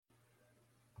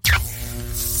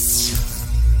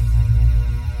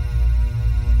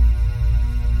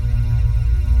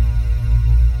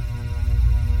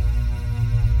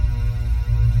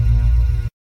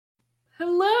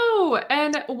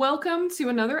welcome to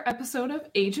another episode of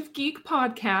Age of Geek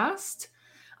podcast.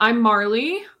 I'm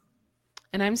Marley.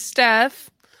 And I'm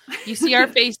Steph. You see our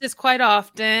faces quite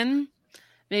often.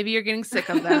 Maybe you're getting sick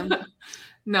of them.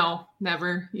 No,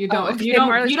 never. You don't. Oh, okay. You don't.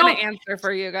 Marley's You don't gonna answer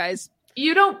for you guys.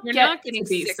 You don't You're get not getting to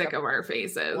be sick of our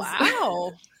faces.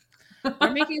 Wow. We're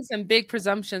making some big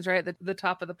presumptions right at the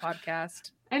top of the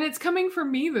podcast. And it's coming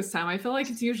from me this time. I feel like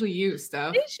it's usually you,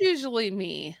 Steph. It's usually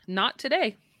me. Not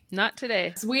today. Not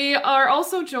today. We are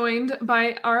also joined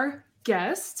by our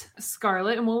guest,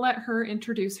 Scarlet, and we'll let her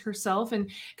introduce herself and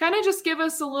kind of just give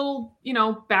us a little,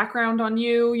 background on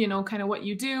you, kind of what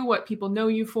you do, what people know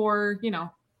you for,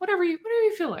 whatever you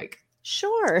feel like.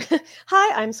 Sure.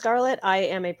 Hi, I'm Scarlet. I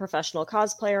am a professional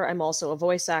cosplayer. I'm also a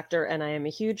voice actor, and I am a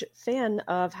huge fan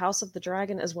of House of the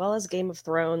Dragon as well as Game of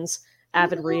Thrones,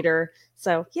 avid reader.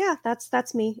 So yeah,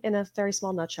 that's me in a very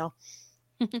small nutshell.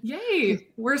 Yay!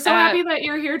 We're so happy that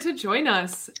you're here to join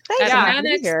us. Thanks for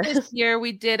being here. This year,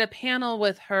 we did a panel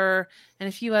with her and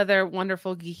a few other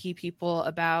wonderful geeky people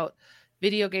about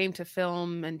video game to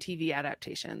film and TV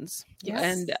adaptations.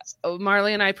 Yes. And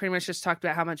Marley and I pretty much just talked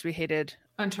about how much we hated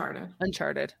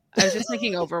Uncharted. I was just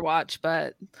thinking Overwatch,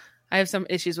 but I have some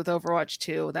issues with Overwatch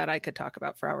 2 that I could talk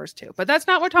about for hours too. But that's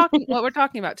not what we're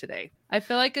talking about today. I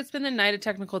feel like it's been a night of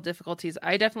technical difficulties.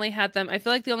 I definitely had them. I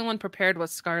feel like the only one prepared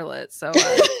was Scarlet. So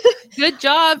good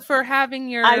job for having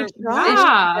your issues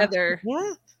together.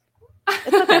 Yeah.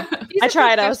 It's okay. I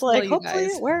tried. I was like, hopefully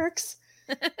it works.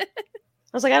 I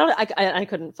was like, I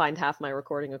couldn't find half my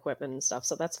recording equipment and stuff,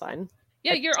 so that's fine.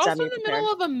 Yeah, you're also in the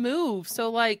middle of a move, so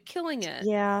like killing it.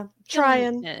 Yeah,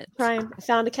 trying. I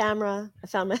found a camera. I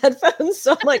found my headphones,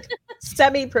 so I'm like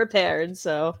semi-prepared.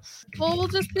 So, well, we'll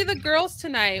just be the girls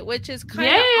tonight, which is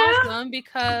kind of awesome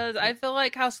because I feel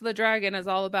like House of the Dragon is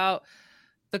all about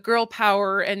the girl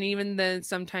power and even then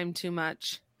sometimes too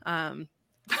much of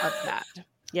that.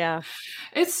 Yeah,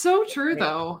 it's so true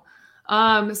though.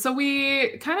 So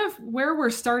we kind of where we're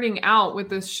starting out with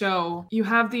this show, you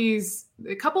have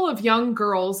a couple of young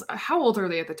girls. How old are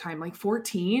they at the time? Like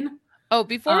 14? Oh,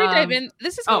 before we dive in,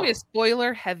 this is going to be a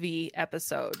spoiler heavy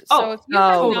episode. So if you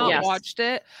have not watched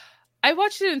it, I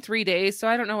watched it in 3 days, so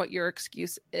I don't know what your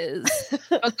excuse is.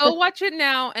 But go watch it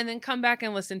now and then come back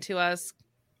and listen to us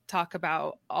talk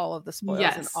about all of the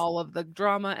spoilers and all of the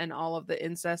drama and all of the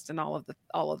incest and all of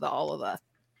the.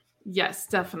 Yes,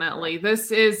 definitely.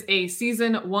 This is a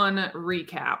season 1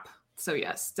 recap. So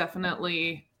yes,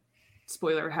 definitely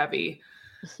spoiler heavy.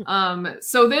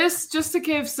 So this, just to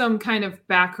give some kind of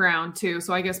background too.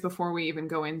 So I guess before we even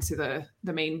go into the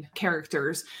main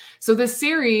characters. So this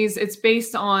series, it's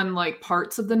based on like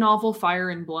parts of the novel Fire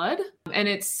and Blood. And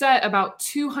it's set about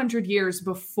 200 years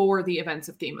before the events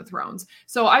of Game of Thrones.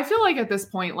 So I feel like at this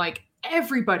point, like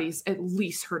everybody's at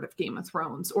least heard of Game of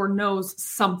Thrones or knows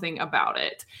something about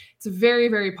it. It's a very,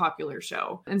 very popular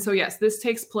show. And so, yes, this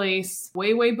takes place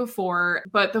way, way before.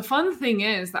 But the fun thing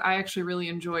is that I actually really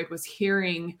enjoyed was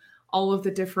hearing all of the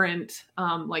different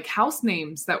like house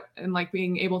names and like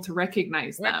being able to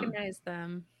recognize them.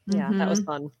 Yeah, that was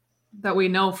fun. That we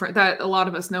know that a lot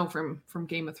of us know from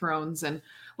Game of Thrones. And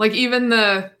like even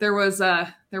there was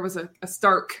a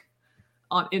Stark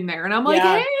in there, and I'm like,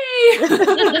 hey,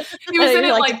 he was in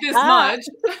it like this much.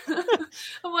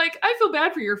 I'm like, I feel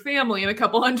bad for your family in a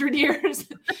couple hundred years.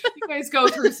 You guys go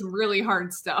through some really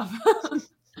hard stuff.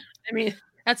 I mean,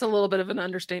 that's a little bit of an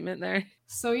understatement there.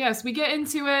 So yes, we get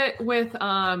into it with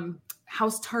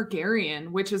House Targaryen,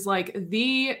 which is like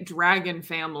the dragon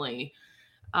family.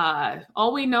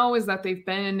 All we know is that they've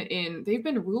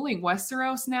been ruling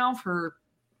Westeros now for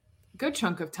good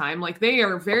chunk of time. Like they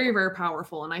are very, very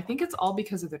powerful, and I think it's all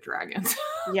because of the dragons.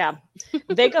 Yeah,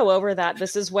 they go over that.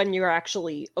 This is when you're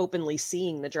actually openly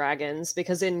seeing the dragons,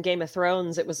 because in Game of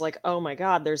Thrones it was like, oh my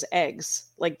god, there's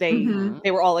eggs. Like they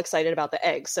were all excited about the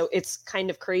eggs, so it's kind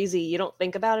of crazy. You don't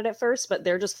think about it at first, but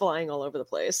they're just flying all over the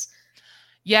place.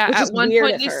 Yeah, at one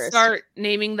point you start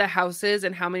naming the houses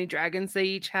and how many dragons they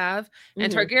each have,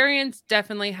 and Targaryens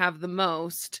definitely have the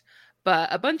most.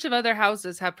 But a bunch of other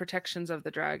houses have protections of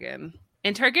the dragon.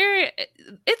 And Targaryen,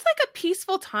 it's like a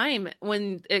peaceful time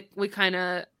when we kind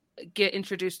of get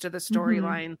introduced to the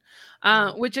storyline.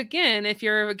 Which again, if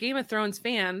you're a Game of Thrones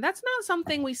fan, that's not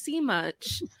something we see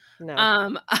much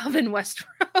of in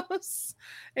Westeros.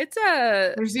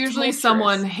 There's usually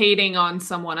someone hating on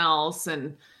someone else,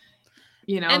 and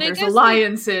there's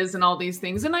alliances and all these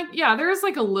things. And there is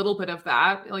like a little bit of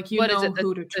that. Like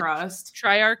who to trust.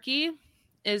 Triarchy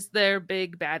is their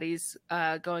big baddies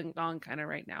going on kind of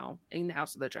right now in the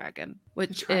House of the Dragon,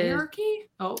 which Triarchy?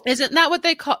 Isn't that what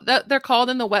they're called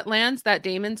in the wetlands that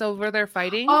Daemon's over there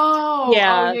fighting?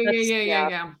 Yeah.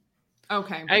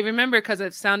 Okay. I remember because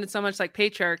it sounded so much like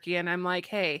patriarchy, and I'm like,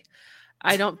 hey,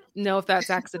 I don't know if that's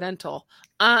accidental.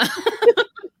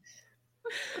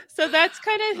 So that's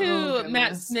kind of who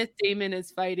Matt Smith Damon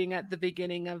is fighting at the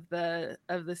beginning of the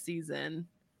season.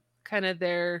 Kind of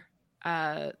their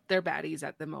baddies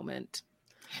at the moment.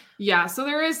 Yeah, so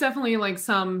there is definitely like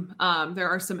some there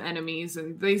are some enemies,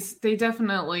 and they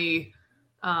definitely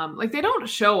like they don't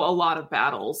show a lot of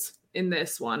battles in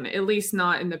this one, at least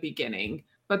not in the beginning.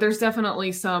 But there's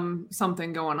definitely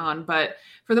something going on. But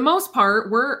for the most part,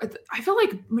 I feel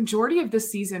like majority of this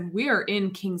season we are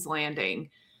in King's Landing.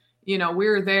 You know,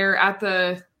 we're there at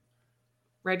the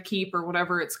Red Keep or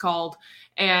whatever it's called,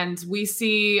 and we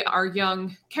see our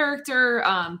young character,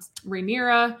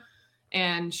 Rhaenyra,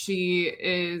 and she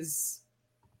is,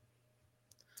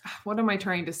 what am I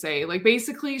trying to say? Like,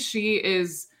 basically, she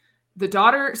is the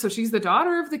daughter. So she's the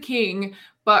daughter of the king,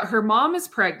 but her mom is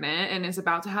pregnant and is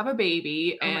about to have a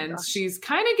baby, and she's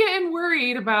kind of getting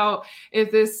worried about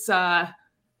if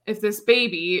this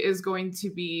baby is going to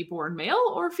be born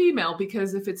male or female,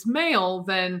 because if it's male,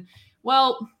 then,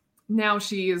 well, now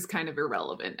she is kind of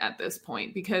irrelevant at this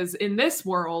point, because in this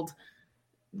world,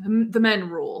 the men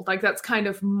rule. Like, that's kind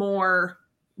of more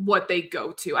what they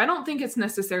go to. I don't think it's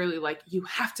necessarily like you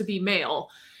have to be male,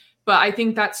 but I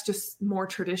think that's just more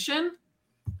tradition.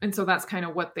 And so that's kind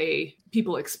of what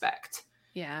people expect.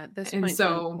 Yeah, this point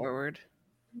going forward.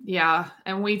 Yeah,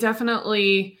 and we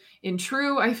definitely,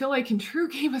 I feel like in true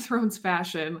Game of Thrones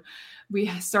fashion, we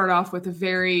start off with a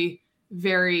very,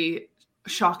 very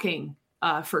shocking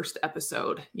first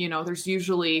episode. You know, there's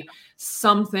usually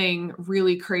something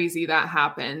really crazy that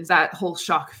happens, that whole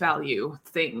shock value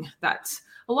thing that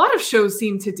a lot of shows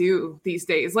seem to do these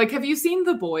days. Like, have you seen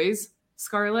The Boys?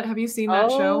 Scarlet, have you seen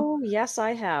that show? Oh, yes,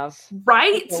 I have.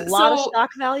 Right? There's a lot of shock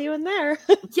value in there.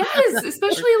 Yes,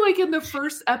 especially like in the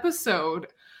first episode.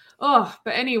 Oh,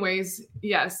 but anyways,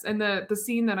 yes. And the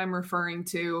scene that I'm referring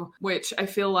to, which I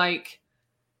feel like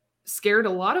scared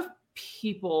a lot of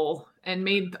people and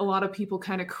made a lot of people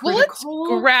kind of critical.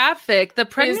 Well, it's graphic. The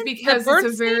pregnancy, because the birth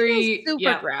it's a very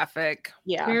super graphic.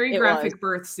 Yeah, very graphic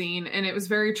birth scene, and it was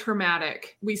very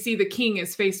traumatic. We see the king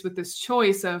is faced with this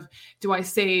choice of, do I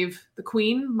save the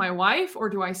queen, my wife, or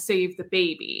do I save the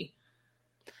baby?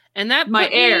 And that my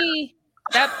heir.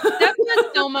 That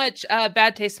put so much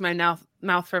bad taste in my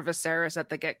mouth for Viserys at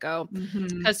the get-go,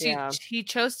 because he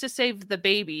chose to save the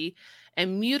baby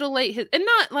and mutilate his, and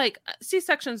not like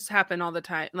C-sections happen all the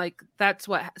time. Like, that's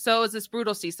what, so it was this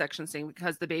brutal C-section thing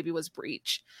because the baby was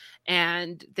breech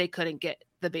and they couldn't get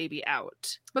the baby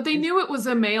out. But they knew it was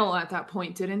a male at that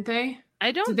point, didn't they?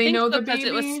 I don't think so, because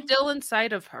it was still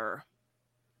inside of her.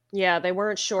 Yeah, they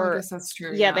weren't sure. I guess that's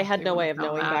true. Yeah, they had no way of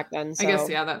knowing back then. So. I guess,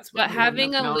 yeah, that's what. But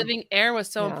having a living heir was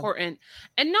so important,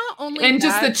 and not only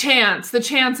just the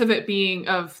chance of it being,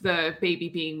 of the baby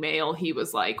being male. He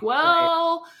was like,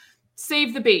 well,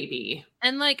 save the baby.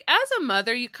 And like, as a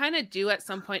mother, you kind of do at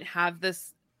some point have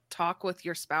this talk with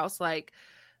your spouse, like,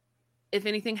 if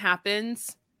anything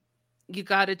happens, you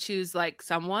got to choose like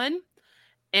someone.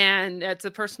 And it's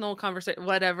a personal conversation,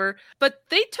 whatever. But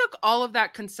they took all of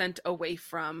that consent away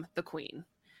from the queen.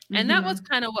 And that was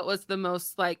kind of what was the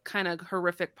most like kind of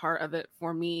horrific part of it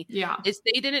for me. Yeah. Is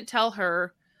they didn't tell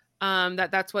her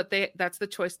that's the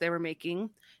choice they were making.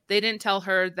 They didn't tell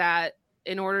her that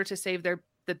in order to save the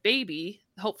baby,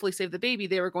 hopefully save the baby,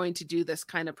 they were going to do this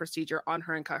kind of procedure on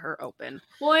her and cut her open.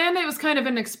 Well, and it was kind of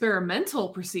an experimental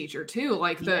procedure too.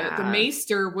 Like the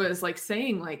maester was like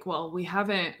saying like, well, we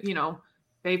haven't,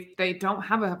 they don't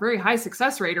have a very high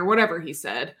success rate or whatever he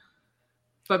said.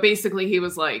 But basically he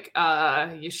was like,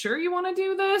 you sure you want to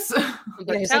do this?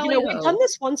 But he's like, we've done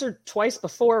this once or twice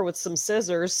before with some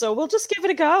scissors, so we'll just give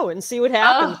it a go and see what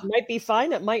happens. It might be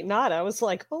fine, it might not. I was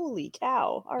like, holy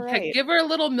cow. All right. Yeah, give her a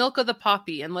little milk of the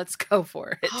poppy and let's go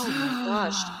for it. Oh my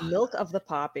gosh. Milk of the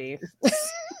poppy.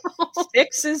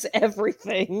 Fixes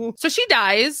everything. So she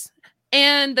dies.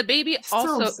 And the baby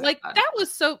also, like, that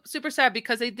was so super sad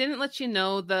because they didn't let you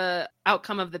know the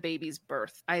outcome of the baby's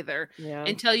birth either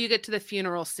until you get to the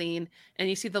funeral scene and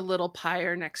you see the little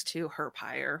pyre next to her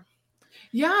pyre.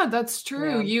 Yeah, that's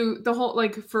true. Yeah. The whole,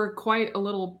 like, for quite a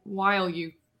little while,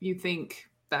 you think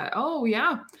that, oh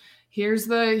yeah, here's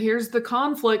the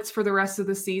conflict for the rest of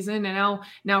the season, and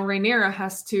now Rhaenyra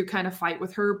has to kind of fight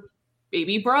with her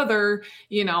baby brother,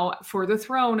 for the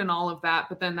throne and all of that.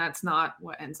 But then that's not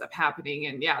what ends up happening.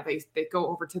 And yeah, they go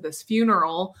over to this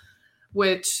funeral,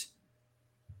 which,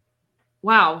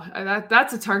 wow,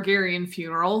 that's a Targaryen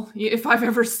funeral if I've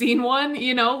ever seen one.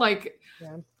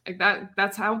 Like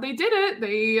that's how they did it.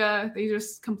 They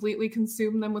just completely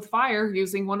consumed them with fire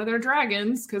using one of their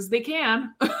dragons because they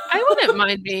can. I wouldn't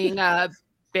mind being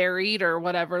buried or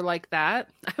whatever like that.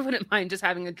 I wouldn't mind just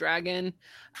having a dragon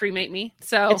cremate me.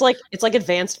 So it's like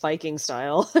advanced Viking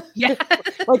style. Yeah.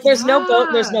 Like there's no boat,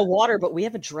 there's no water, but we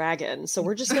have a dragon. So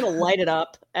we're just gonna light it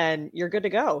up and you're good to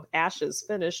go. Ashes,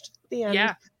 finished. The end.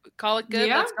 Yeah. Call it good.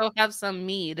 Yeah. Let's go have some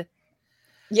mead.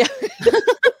 Yeah.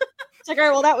 It's like, all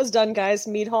right, well, that was done, guys.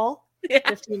 Mead hall. Yeah.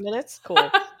 15 minutes. Cool.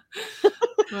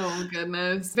 Oh,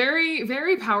 goodness. Very,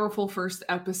 very powerful first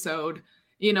episode.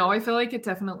 You know, I feel like it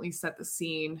definitely set the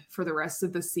scene for the rest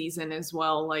of the season as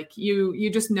well. Like you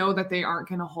just know that they aren't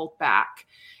going to hold back.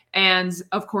 And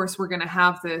of course, we're going to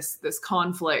have this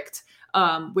conflict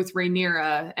with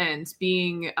Rhaenyra and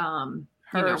being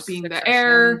being the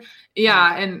heir,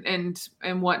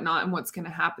 and whatnot, and what's going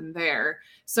to happen there.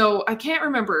 So I can't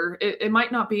remember. It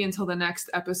might not be until the next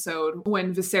episode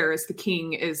when Viserys, the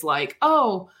king, is like,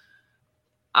 "Oh,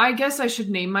 I guess I should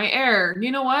name my heir.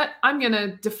 You know what? I'm going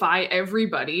to defy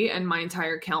everybody and my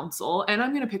entire council, and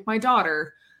I'm going to pick my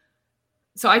daughter."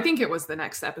 So I think it was the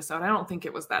next episode. I don't think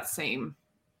it was that same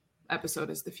episode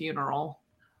as the funeral.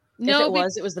 No,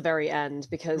 it was the very end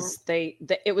because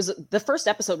it was the first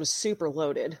episode was super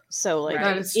loaded. So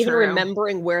like even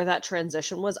remembering where that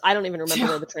transition was, I don't even remember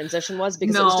where the transition was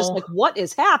because it was just like, what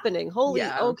is happening? Holy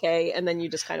okay. And then you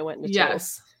just kind of went into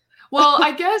yes. Well,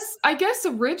 I guess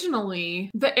originally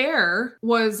the heir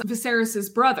was Viserys's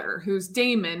brother, who's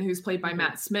Daemon, who's played by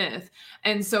Matt Smith.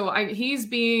 And so he's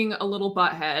being a little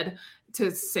butthead, to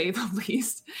say the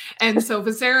least. And so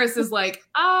Viserys is like,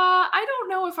 I don't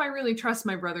know if I really trust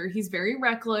my brother. He's very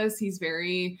reckless. He's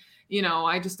very,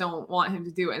 I just don't want him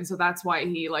to do it. And so that's why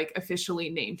he like officially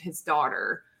named his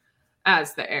daughter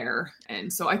as the heir.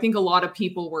 And so I think a lot of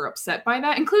people were upset by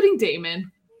that, including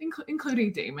Daemon.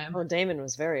 Including Daemon. Oh, Daemon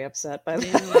was very upset by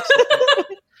that.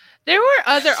 There were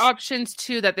other options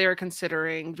too that they were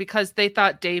considering because they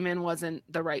thought Daemon wasn't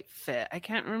the right fit. I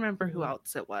can't remember who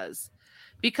else it was.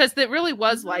 Because it really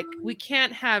was like, we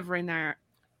can't have Rhaenyra.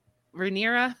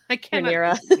 I can't.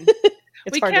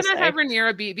 We cannot have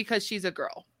Rhaenyra be because she's a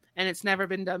girl, and it's never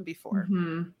been done before.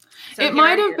 Mm-hmm. So it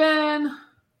might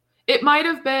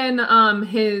have been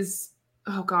his.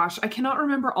 Oh gosh, I cannot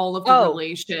remember all of the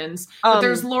relations. But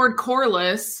there's Lord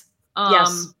Corlys.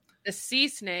 Yes. The sea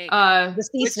snake. The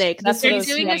sea snake. That's they're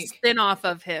doing a spin-off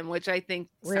of him, which I think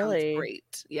sounds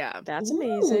great. Yeah. That's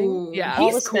amazing. Ooh, yeah.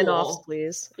 All the spin-offs,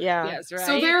 please. Yeah. Yes, right.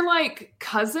 So they're like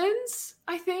cousins,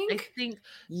 I think.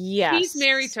 Yes. He's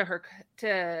married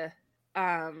to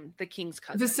the king's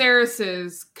cousin.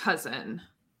 Viserys's cousin.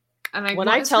 And when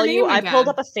I tell you, I pulled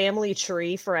up a family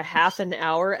tree for a half an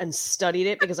hour and studied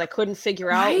it because I couldn't figure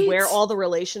out where all the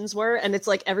relations were. And it's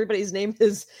like everybody's name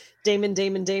is Daemon,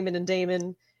 and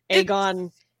Daemon.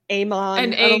 Aegon, Aemon,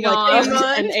 and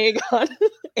Aegon, and Aegon,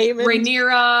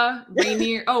 Rhaenyra.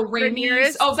 Oh,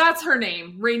 Rhaenys. Oh, that's her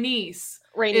name. Rhaenys.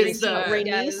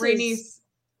 Rhaenys.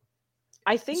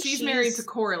 I think she's married to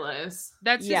Corlys.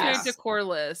 She's married to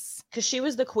Corlys because she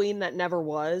was the queen that never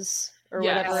was, or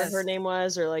whatever her name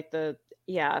was, or like but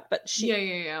she.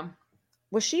 Yeah.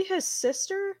 Was she his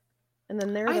sister? And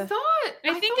then I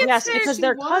think it's because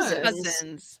they're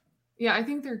cousins. Yeah, I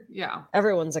think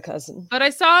everyone's a cousin. But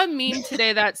I saw a meme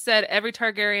today that said every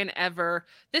Targaryen ever,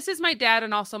 this is my dad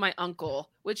and also my uncle,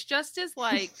 which just is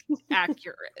like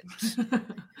accurate.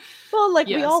 Well, like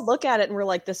we all look at it and we're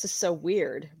like, this is so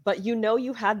weird. But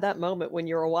you had that moment when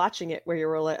you were watching it where you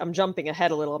were like, I'm jumping ahead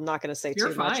a little. I'm not going to say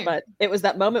too much, but it was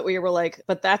that moment where you were like,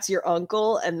 but that's your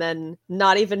uncle. And then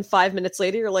not even 5 minutes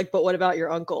later, you're like, but what about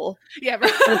your uncle? Yeah.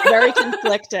 Right. It's very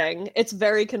conflicting. It's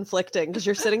very conflicting because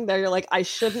you're sitting there, you're like, I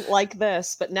shouldn't like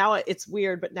this, but now it's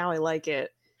weird, but now I like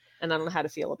it. And I don't know how to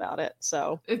feel about it.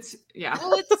 So it's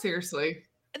seriously.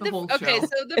 The whole show. Okay, so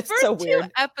the first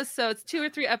 2 or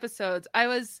 3 episodes,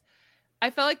 I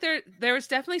felt like there was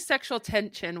definitely sexual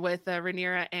tension with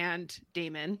Rhaenyra and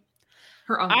Daemon.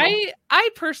 Her uncle. I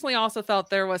personally also felt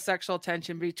there was sexual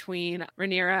tension between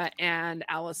Rhaenyra and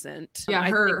Alicent. Yeah,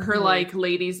 her like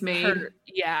lady's maid.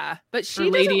 But she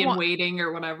lady in waiting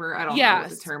or whatever. I don't know what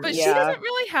the term is. But she doesn't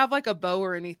really have like a bow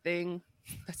or anything.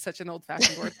 That's such an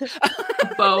old-fashioned word.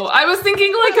 Bow. I was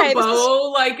thinking like a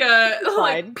bow, like a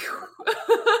like.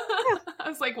 I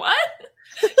was like, what?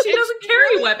 She doesn't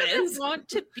carry weapons. Want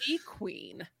to be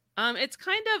queen. It's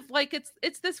kind of like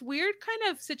it's this weird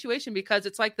kind of situation because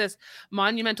it's like this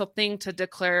monumental thing to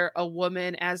declare a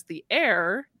woman as the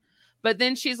heir, but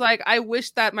then she's like, I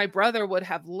wish that my brother would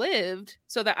have lived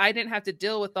so that I didn't have to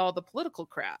deal with all the political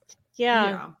crap.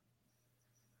 Yeah.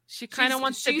 She kind of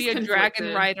wants to be a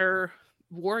dragon rider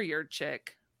warrior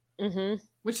chick.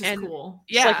 which is cool.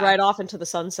 Yeah, just like right off into the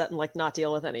sunset and like not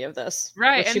deal with any of this.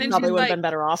 Right, and she probably would have been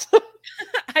better off.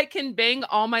 I can bang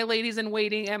all my ladies in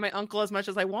waiting and my uncle as much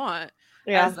as I want.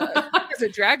 Yeah, as a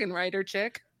dragon rider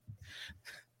chick.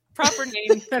 Proper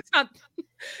name. That's not.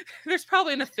 There's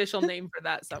probably an official name for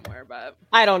that somewhere, but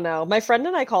I don't know. My friend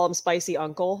and I call him Spicy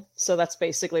Uncle, so that's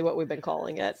basically what we've been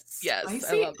calling it. Yes,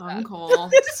 Spicy I love Uncle.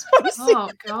 Spicy oh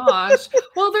gosh.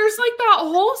 Well, there's like that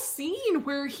whole scene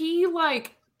where he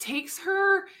like takes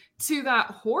her to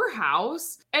that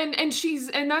whorehouse, and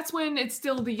that's when it's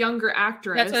still the younger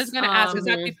actress. That's what I was going to ask. Is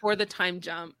that before the time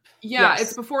jump? Yeah,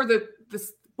 it's before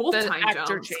both the time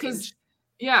jumps. Because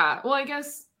well, I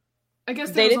guess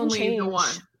there was only the one.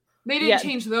 They didn't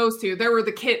change those two. There were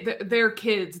their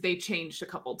kids. They changed a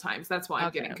couple times. That's why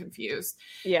I'm getting confused.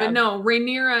 Yeah, but no,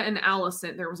 Rhaenyra and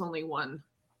Alicent, there was only one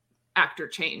actor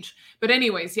change. But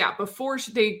anyways, before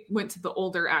they went to the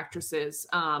older actresses,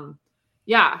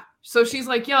 so she's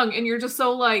like young, and you're just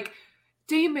so like,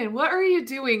 Damon, what are you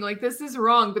doing? Like, this is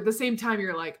wrong. But at the same time,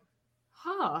 you're like,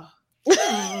 huh.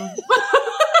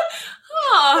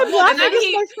 I'm laughing because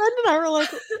my friend and I were like,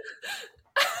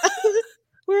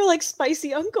 we were like,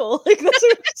 Spicy Uncle. Like, that's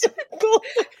so cool.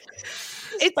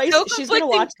 Spicy. So she's gonna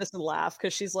watch this and laugh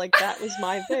because she's like, that was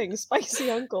my thing,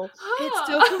 Spicy Uncle. It's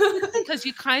so confusing because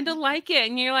you kind of like it,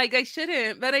 and you're like, I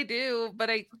shouldn't, but I do, but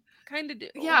I kind of do.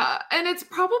 Yeah, and it's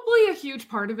probably a huge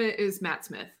part of it is Matt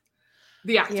Smith,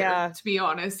 the actor. Yeah. To be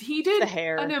honest, he did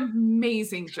an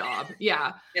amazing job.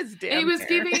 Yeah, his damn and he was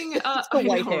hair. Giving the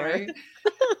white hair. Right?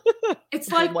 It's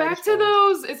like back to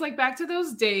those. It's like back to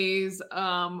those days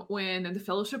when the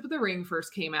Fellowship of the Ring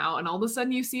first came out, and all of a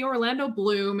sudden you see Orlando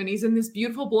Bloom, and he's in this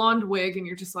beautiful blonde wig, and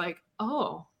you're just like,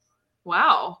 oh.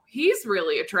 Wow, he's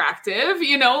really attractive.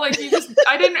 You know, like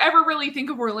I didn't ever really think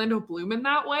of Orlando Bloom in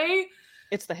that way.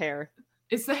 It's the hair.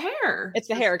 It's the hair. It's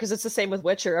the hair, because it's the same with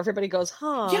Witcher. Everybody goes,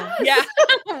 huh? Yes. Yeah.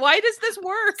 Why does this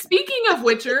work? Speaking of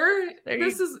Witcher,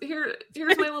 here's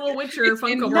my little Witcher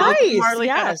Funko Pop. Nice. Marley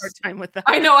had a hard time with that.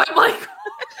 I know. I'm like,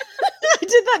 I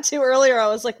did that too earlier. I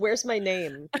was like, where's my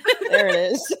name? There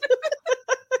it is.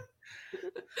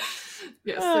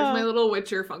 Yes, there's my little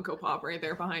Witcher Funko Pop right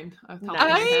there behind top of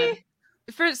my head.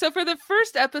 For the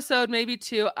first episode, maybe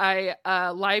two, I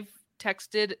live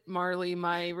texted Marley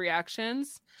my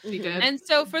reactions. She did. And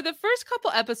so for the first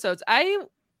couple episodes, I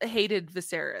hated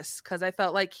Viserys because I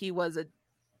felt like he was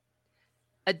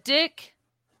a dick,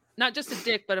 not just a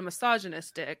dick, but a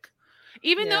misogynist dick.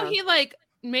 Even though he like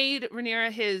made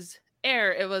Rhaenyra his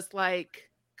heir, it was like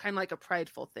kind of like a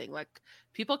prideful thing. Like,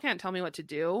 people can't tell me what to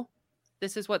do.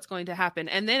 This is what's going to happen.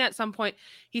 And then at some point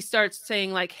he starts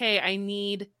saying like, hey, I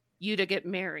need you to get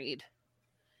married.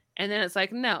 And then it's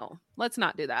like, no, let's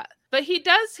not do that. But he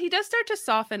does start to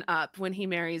soften up when he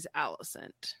marries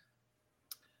Alicent.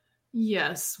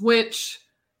 Yes, which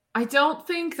I don't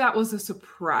think that was a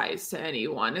surprise to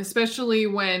anyone, especially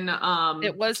when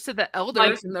it was to the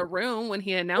elders in the room when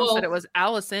he announced that it was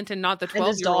Alicent and not the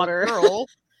 12-year-old girl.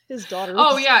 His daughter.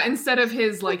 Oh yeah, instead of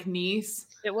his like niece.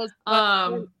 It was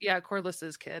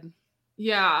Corliss's kid.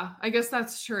 Yeah, I guess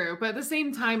that's true. But at the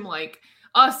same time, like,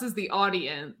 us as the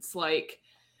audience, like,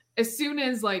 as soon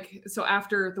as like, so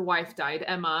after the wife died,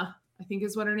 Emma, I think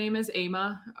is what her name is,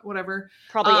 Emma, whatever.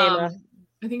 Probably Emma.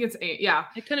 I think it's yeah.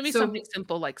 It couldn't be something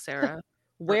simple like Sarah.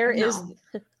 Where's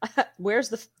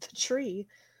the tree?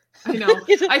 I know.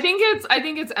 I think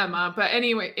it's Emma, but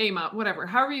anyway, Emma, whatever.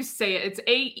 However you say it,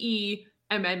 it's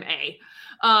Aemma.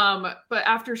 But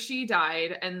after she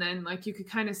died, and then like you could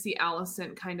kind of see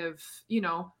Alicent kind of, you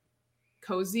know,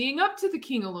 cozying up to the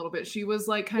king a little bit. She was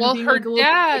like kind of being like a little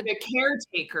bit like a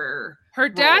caretaker. Her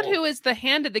dad, who is the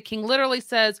hand of the king, literally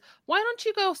says, "Why don't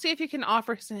you go see if you can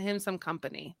offer him some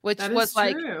company?" Which was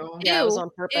like, yeah, it was on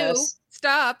purpose.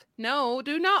 Stop! No,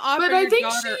 do not offer your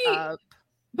daughter up.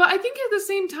 But I think at the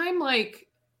same time, like,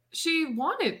 she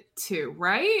wanted to,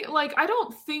 right? Like, I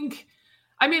don't think.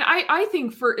 I mean, I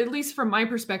think, for at least from my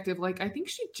perspective, like, I think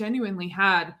she genuinely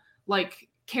had like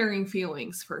caring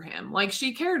feelings for him. Like,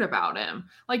 she cared about him.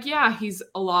 Like, yeah, he's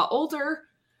a lot older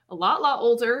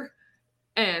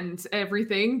and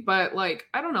everything, but like,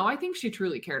 I don't know. I think she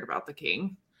truly cared about the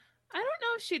king. I don't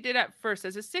know if she did at first.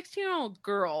 As a 16-year-old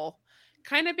girl,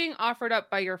 kind of being offered up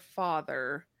by your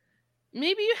father,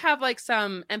 maybe you have like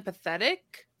some empathetic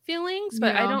feelings,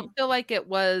 but I don't feel like it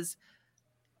was.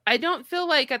 I don't feel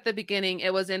like at the beginning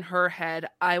it was in her head,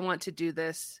 I want to do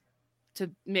this to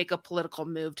make a political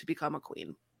move to become a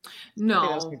queen. No.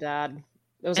 It was her dad.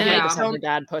 It was 100% her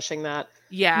dad pushing that.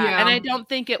 Yeah. And I don't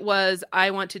think it was,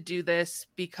 I want to do this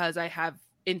because I have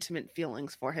intimate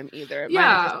feelings for him either. It might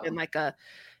have just been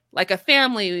like a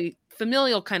family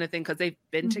familial kind of thing because they've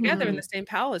been together in the same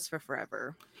palace for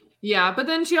forever. Yeah, but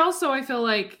then she also, I feel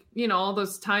like, you know, all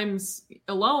those times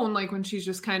alone, like when she's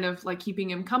just kind of like keeping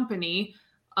him company,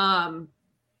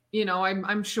 you know,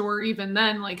 I'm sure even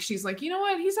then, like, she's like, you know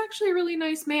what, he's actually a really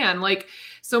nice man. Like,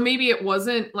 so maybe it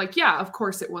wasn't like, yeah, of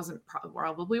course it wasn't,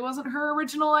 probably wasn't her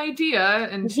original idea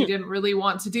and she didn't really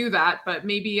want to do that. But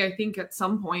maybe I think at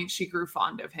some point she grew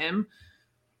fond of him.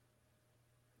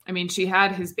 I mean, she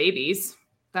had his babies.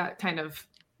 That kind of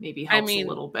maybe helps a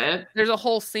little bit. There's a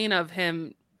whole scene of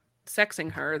him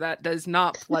sexing her that does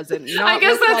not pleasant. I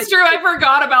guess that's true. I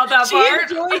forgot about that part.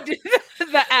 She enjoyed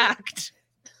the act.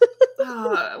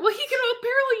 Well, he can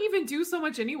barely even do so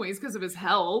much anyways because of his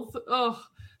health. Oh,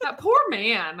 that poor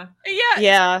man.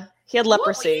 Yeah. He had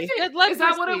leprosy. Is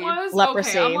that what it was?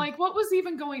 Leprosy. Okay, I'm like, what was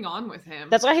even going on with him?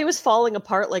 That's why he was falling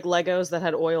apart like Legos that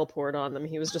had oil poured on them.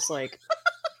 He was just like,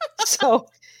 so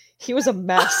he was a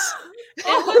mess.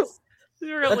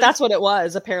 But that's what it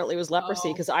was. Apparently it was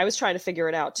leprosy because I was trying to figure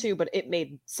it out too, but it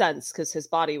made sense because his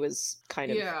body was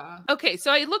kind of... Yeah. Okay,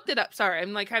 so I looked it up. Sorry,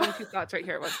 I'm like having two thoughts right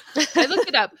here. I looked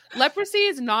it up. Leprosy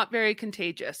is not very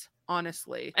contagious,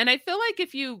 honestly. And I feel like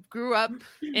if you grew up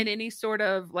in any sort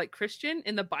of like Christian,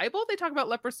 in the Bible, they talk about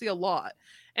leprosy a lot.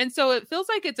 And so it feels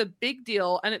like it's a big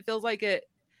deal and it feels like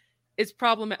it's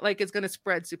problematic, like it's going to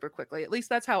spread super quickly. At least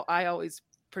that's how I always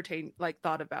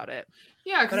thought about it.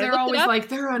 Yeah, because they're always like,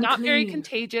 they're unclean. Not very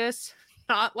contagious,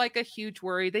 not like a huge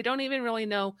worry. They don't even really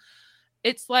know.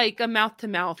 It's like a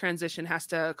mouth-to-mouth transition has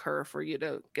to occur for you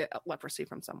to get leprosy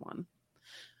from someone.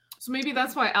 So maybe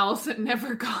that's why Allison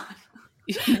never got.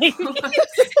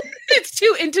 It's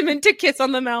too intimate to kiss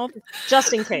on the mouth.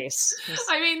 Just in case.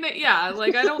 I mean, yeah,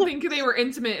 like I don't think they were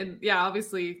intimate. And yeah,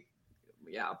 obviously,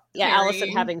 yeah. Yeah, Allison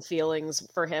having feelings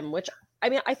for him, which... I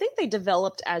mean, I think they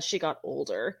developed as she got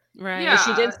older. Right. Yeah.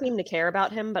 She did seem to care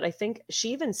about him, but I think she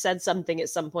even said something at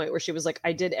some point where she was like,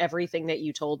 I did everything that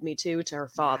you told me to her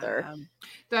father.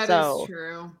 That is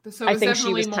true. So I it's think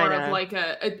definitely she was more of like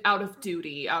a out of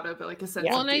duty, out of like a sense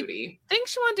of duty. I think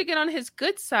she wanted to get on his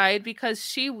good side because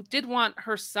she did want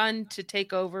her son to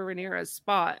take over Rhaenyra's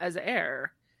spot as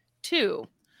heir too.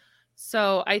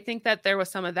 So I think that there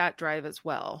was some of that drive as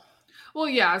well. Well,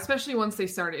 yeah, especially once they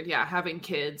started, having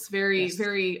kids. Very,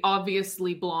 very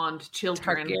obviously blonde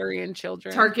children. Targaryen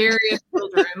children.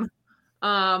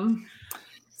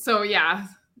 So yeah,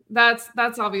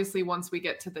 that's obviously once we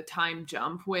get to the time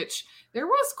jump, which there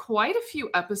was quite a few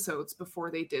episodes before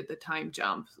they did the time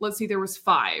jump. Let's see, there was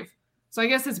 5. So I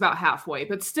guess it's about halfway,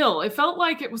 but still, it felt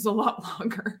like it was a lot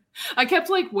longer. I kept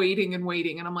like waiting, and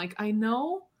I'm like, I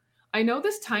know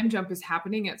this time jump is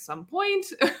happening at some point.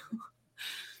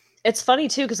 It's funny,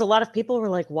 too, because a lot of people were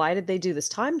like, why did they do this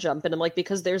time jump? And I'm like,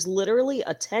 because there's literally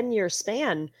a 10-year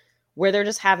span where they're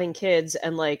just having kids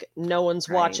and, like, no one's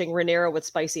watching Rhaenyra with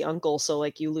spicy uncle, so,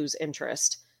 like, you lose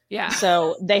interest. Yeah.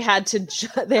 So they had to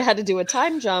do a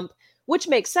time jump, which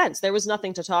makes sense. There was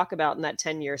nothing to talk about in that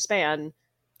 10-year span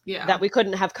that we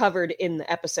couldn't have covered in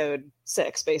the episode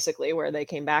 6, basically, where they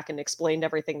came back and explained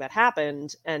everything that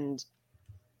happened, and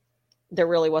there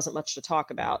really wasn't much to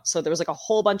talk about. So there was like a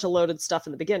whole bunch of loaded stuff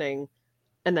in the beginning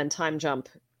and then time jump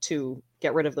to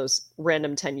get rid of those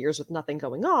random 10 years with nothing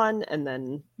going on. And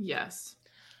then... Yes.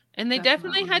 And they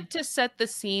definitely had to set the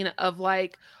scene of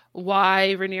like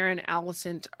why Rhaenyra and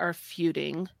Alicent are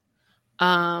feuding.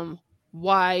 Why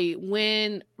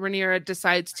when Rhaenyra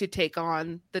decides to take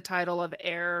on the title of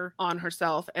heir on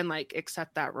herself and like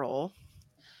accept that role.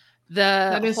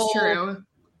 That is true.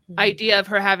 Idea of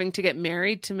her having to get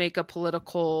married to make a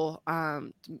political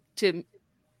to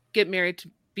get married to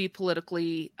be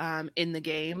politically in the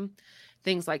game,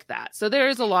 things like that. So there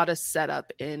is a lot of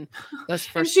setup in this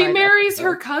first. And she marries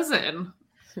her cousin,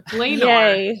 Laenor.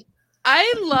 Yay.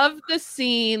 I love the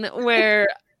scene where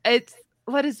it's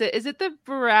what is it? Is it the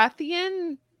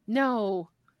Baratheon? No.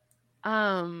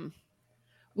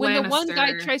 When Lannister. The one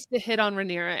guy tries to hit on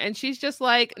Rhaenyra and she's just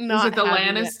like, not Is it the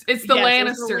Lannister? It's the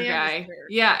Lannister guy.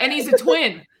 Yeah, and he's a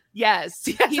twin. Yes,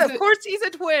 of course he's a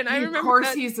twin. I remember. Of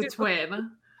course he's a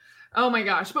twin. Oh my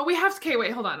gosh. But we have to, okay,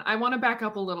 wait, hold on. I want to back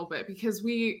up a little bit because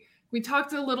we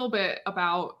talked a little bit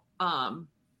about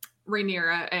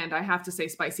Rhaenyra, and I have to say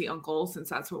spicy uncle since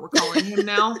that's what we're calling him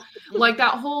now. Like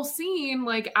that whole scene,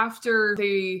 like after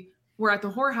they were at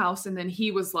the whorehouse and then he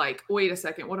was like, wait a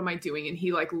second, what am I doing? And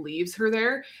he like leaves her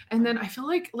there. And then I feel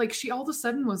like she all of a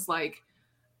sudden was like,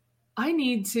 I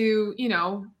need to,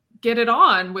 get it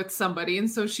on with somebody. And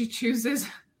so she chooses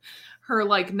her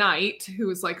like knight,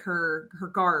 who is like her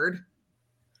guard,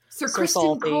 Sir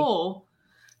Criston Cole,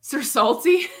 Sir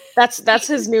Salty? That's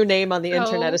his new name on the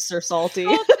internet is Sir Salty.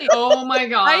 Oh my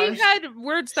gosh. I had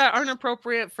words that aren't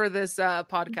appropriate for this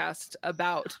podcast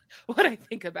about what I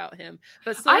think about him.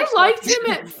 But I liked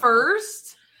him at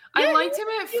first. Yeah, I liked him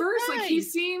at first. nice. Like he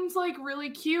seemed like really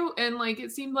cute, and like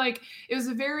it seemed like it was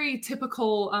a very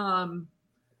typical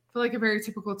feel like a very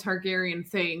typical Targaryen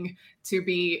thing to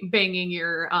be banging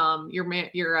your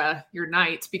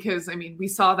knight, because I mean we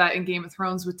saw that in Game of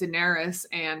Thrones with Daenerys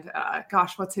and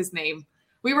gosh, what's his name?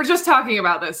 We were just talking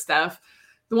about this stuff.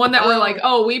 The one that we're like,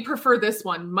 oh, we prefer this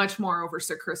one much more over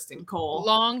Sir Criston Cole.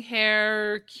 Long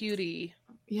hair cutie.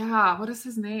 Yeah, what is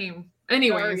his name?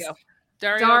 Anyways,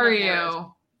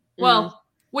 Dario. Well,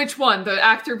 which one? The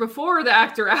actor before or the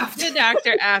actor after? The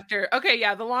actor after. Okay,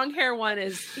 yeah, the long hair one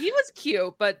he was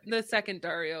cute, but the second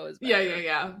Dario is better.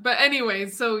 Yeah. But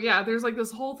anyways, so yeah, there's like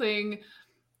this whole thing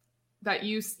that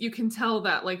you can tell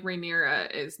that like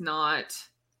Rhaenyra is not.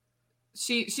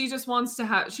 She just wants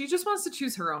to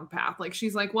choose her own path. Like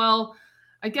she's like, well,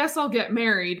 I guess I'll get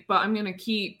married, but I'm gonna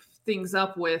keep things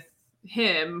up with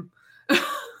him.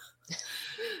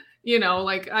 You know,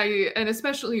 like and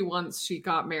especially once she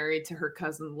got married to her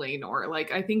cousin Laenor,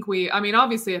 like I think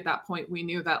obviously at that point we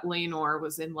knew that Laenor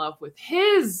was in love with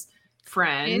his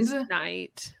friend. His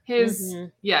knight.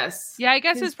 Yes. Yeah, I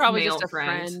guess it's probably just a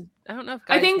friend. I don't know if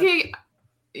I think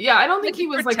I don't think he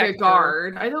was like a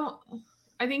guard. I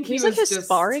think he was like his just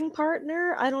sparring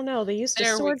partner. I don't know. They used to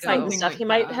sword fight and stuff. Like he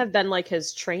might have been like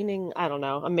his training. I don't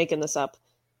know. I'm making this up.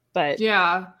 But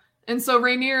yeah. And so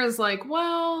Rhaenyra is like,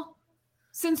 well,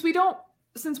 since we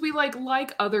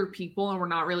like other people and we're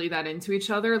not really that into each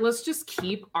other, let's just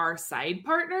keep our side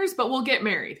partners, but we'll get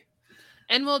married.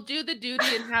 And we'll do the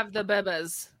duty and have the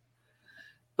bebas.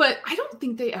 But I don't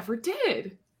think they ever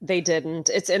did. They didn't.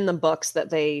 It's in the books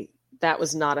that that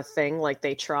was not a thing. Like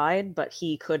they tried, but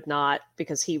he could not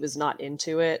because he was not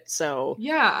into it. So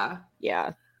yeah.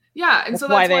 And that's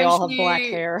why they all have black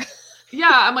hair. Yeah,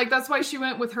 I'm like, that's why she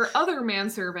went with her other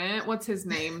manservant. What's his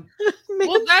name?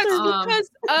 Well, that's because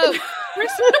of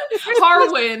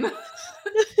Harwin.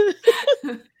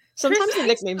 Sometimes the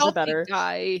nicknames are better.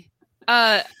 Guy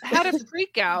had a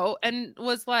freak out and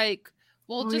was like,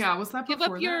 "Well, was that give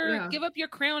up your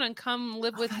crown and come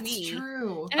live with me."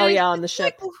 True. And on the ship.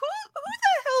 Like, who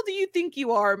the hell do you think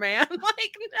you are, man?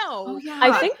 Like, no. Oh, yeah.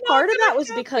 I think part of that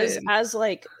was because as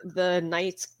like the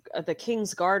knights, the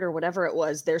King's Guard or whatever it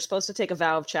was, they're supposed to take a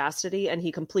vow of chastity, and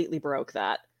he completely broke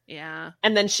that. Yeah.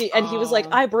 And then he was like,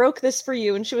 I broke this for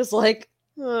you. And she was like,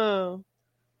 oh.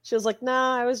 She was like,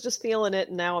 nah, I was just feeling it.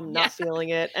 And now I'm not feeling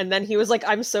it. And then he was like,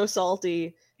 I'm so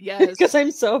salty. Yes. Because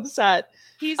I'm so upset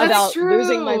about true.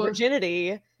 losing my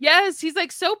virginity. Yes. He's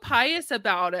like so pious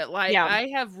about it. Like, I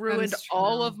have ruined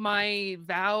all of my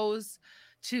vows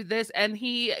to this. And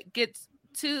he gets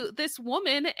to this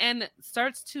woman and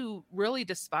starts to really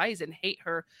despise and hate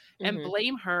her and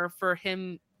blame her for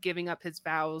him giving up his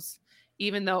vows,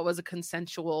 even though it was a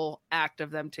consensual act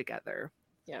of them together.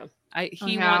 Yeah.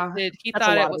 He thought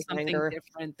it was something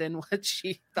different than what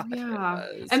she thought it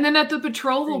was. And then at the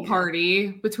betrothal party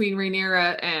between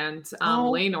Rhaenyra and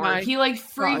Laenor, he like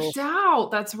freaked out.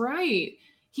 That's right.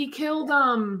 He killed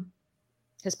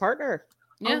his partner.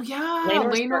 Yeah. Oh yeah,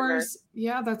 Laenor's.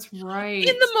 Yeah, that's right.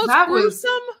 In the most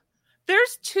gruesome.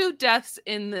 There's 2 deaths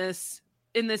in this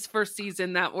first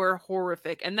season that were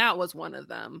horrific, and that was one of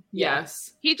them.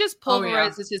 Yes. He just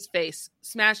pulverizes his face,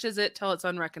 smashes it till it's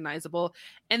unrecognizable,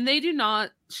 and they do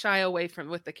not shy away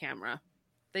with the camera.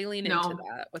 They lean into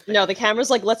that. The camera's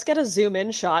like, let's get a zoom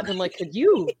in shot. And I'm like, could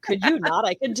you not?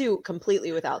 I could do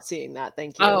completely without seeing that.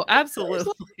 Thank you. Oh,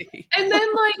 absolutely. And then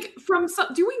like from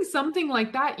doing something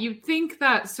like that, you'd think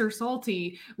that Sir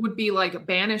Salty would be like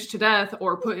banished to death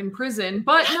or put in prison,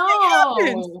 but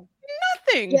no.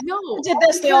 Nothing. Yeah, no. Did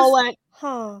this? They all went,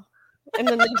 huh. And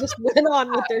then they just went on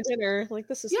with their dinner. Like,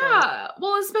 this is fun.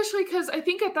 Well, especially because I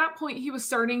think at that point he was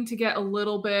starting to get a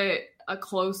little bit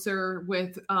closer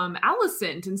with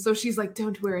Alicent, and so she's like,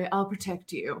 don't worry, I'll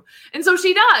protect you. And so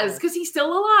she does, because he's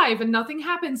still alive and nothing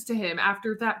happens to him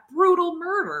after that brutal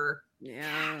murder.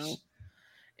 Yeah. Gosh.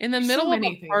 In the middle of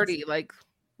a party, like,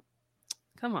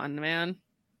 come on, man.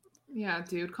 Yeah,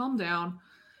 dude, calm down.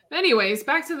 Anyways,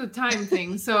 back to the time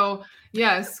thing. So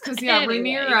yes, because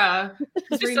Rhaenyra,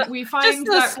 we find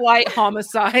just a slight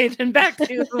homicide, and back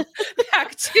to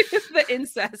the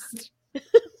incest.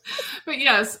 But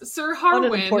yes, Sir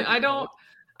Harwin. I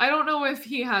don't know if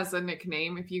he has a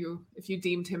nickname. If you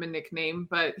deemed him a nickname,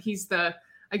 but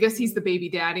I guess he's the baby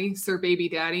daddy, Sir Baby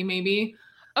Daddy, maybe.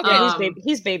 Okay,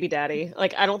 he's baby daddy.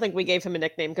 Like, I don't think we gave him a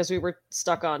nickname because we were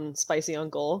stuck on Spicy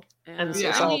Uncle and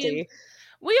Sir Salty.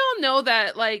 We all know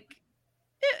that, like,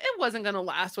 it wasn't going to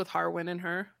last with Harwin and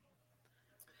her.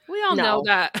 We all know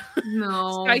that.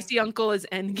 No. Spicy Uncle is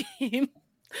endgame.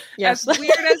 Yes. As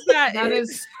weird as that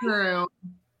is true.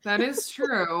 That is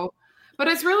true. But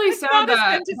it's really sad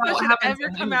that should ever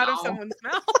come out of someone's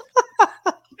mouth.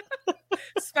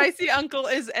 Spicy Uncle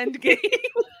is endgame.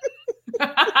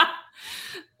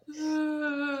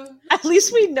 At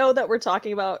least we know that we're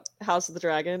talking about House of the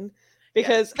Dragon,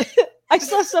 because I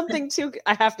saw something too.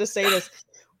 I have to say this.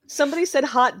 Somebody said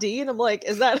hot D, and I'm like,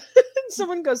 is that...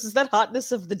 Someone goes, is that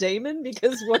hotness of the daemon?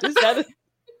 Because what is that? An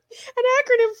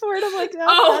acronym for it. I'm like,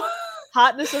 that's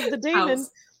hotness of the daemon.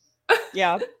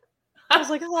 Yeah. I was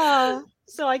like,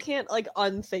 so I can't like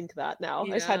unthink that now. I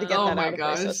just had to get that out of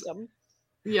my system.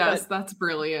 Yes, that's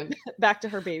brilliant. Back to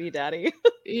her baby daddy.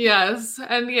 Yes.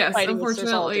 And yes, Fighting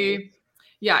unfortunately,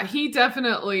 he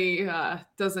definitely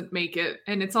doesn't make it.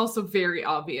 And it's also very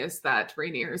obvious that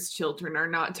Rhaenyra's children are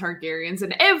not Targaryens,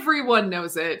 and everyone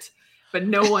knows it, but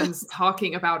no one's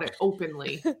talking about it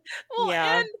openly. Well,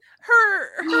 and her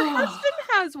husband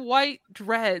has white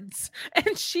dreads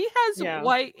and she has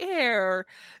white hair.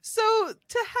 So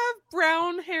to have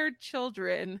brown-haired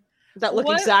children that look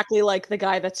exactly like the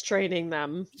guy that's training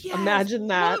them. Yes, imagine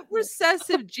that. What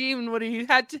recessive gene would he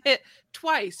had to hit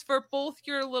twice for both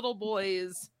your little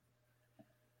boys?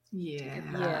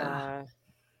 Yeah.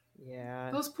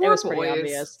 Those it poor was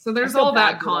boys. So there's all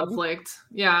that conflict.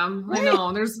 Yeah, I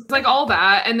know. There's like all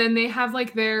that. And then they have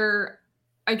like their,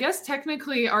 I guess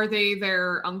technically, are they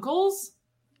their uncles?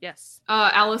 Yes.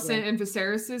 Alicent and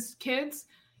Viserys's kids.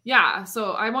 Yeah.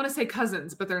 So I want to say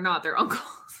cousins, but they're not. They're uncles.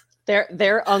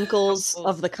 They're uncles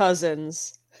of the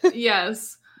cousins.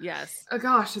 Yes. Yes. Oh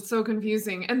gosh, it's so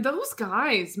confusing. And those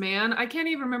guys, man, I can't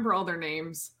even remember all their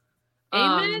names.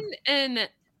 Aemon and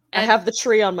I have the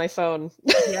tree on my phone.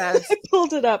 Yes. I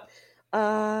pulled it up.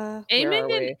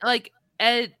 Aemon and like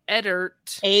Eddard.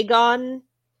 Aegon.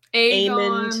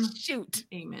 Aemond. Shoot.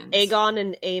 Aemond. Aegon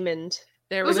and Aemond.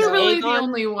 Those are really Aegon, the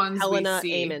only ones Helena, we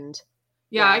see. Aemond.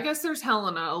 Yeah, I guess there's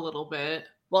Helena a little bit.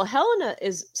 Well, Helena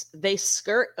they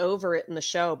skirt over it in the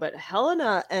show, but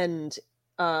Helena and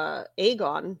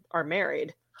Aegon are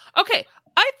married. Okay,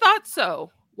 I thought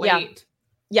so. Wait. Yeah.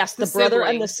 Yes, the brother siblings.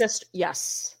 and the sister.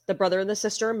 Yes, the brother and the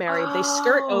sister are married. They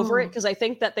skirt over it because I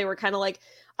think that they were kind of like,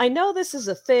 I know this is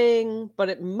a thing, but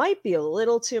it might be a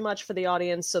little too much for the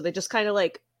audience. So they just kind of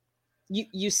like,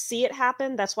 you see it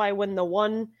happen. That's why when the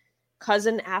one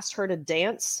cousin asked her to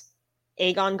dance,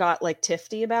 Aegon got like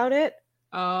tifty about it.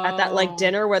 At that like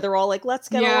dinner where they're all like, let's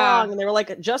get along, and they were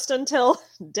like, just until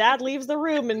dad leaves the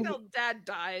room and until dad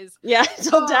dies. Yeah,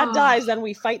 until dad dies, then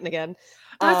we fighting again.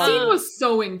 That scene was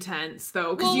so intense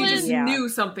though, because you just knew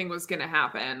something was gonna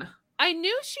happen. I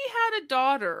knew she had a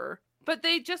daughter, but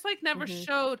they just like never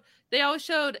showed. They always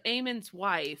showed Aemon's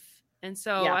wife, and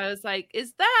so I was like,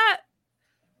 "Is that?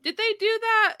 Did they do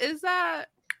that? Is that?"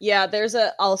 Yeah,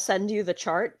 I'll send you the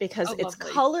chart because it's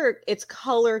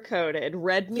color coded.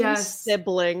 Red means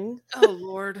sibling. Oh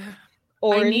Lord.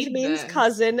 Orange means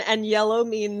cousin, and yellow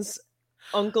means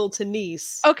uncle to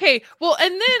niece. Okay, well,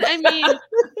 and then I mean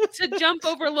to jump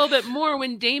over a little bit more,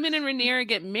 when Daemon and Rhaenyra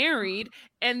get married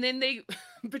and then they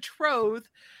betroth,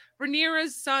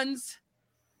 Rhaenyra's sons.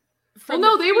 Well,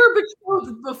 no, they were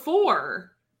betrothed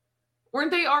before. Weren't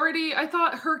they already? I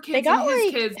thought her kids and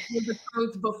his kids were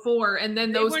betrothed before, and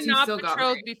then those two still got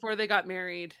married before they got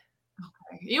married.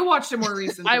 Okay. You watched it more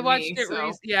recently. I watched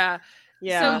it. Yeah.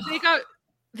 So they got.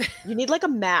 You need like a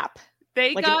map.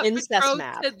 They like got an incest betrothed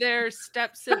map to their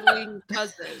step sibling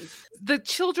cousins, the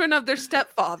children of their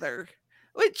stepfather,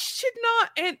 which should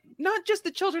not, and not just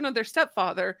the children of their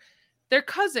stepfather, their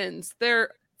cousins,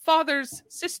 their father's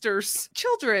sisters'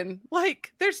 children.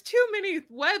 Like, there's too many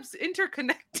webs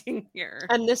interconnecting here.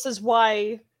 And this is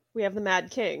why we have the Mad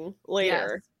King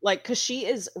later. Yes. Like,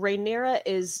 because Rhaenyra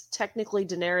is technically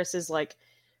Daenerys's, like,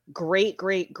 great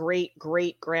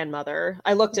grandmother.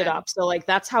 I looked it up. So, like,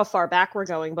 that's how far back we're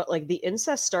going. But, like, the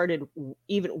incest started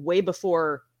even way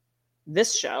before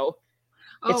this show.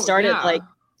 It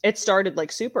started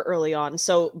like super early on.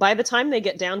 So by the time they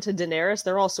get down to Daenerys,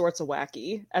 they're all sorts of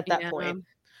wacky at that point.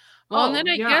 Well, and then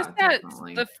I guess that's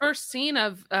the first scene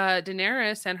of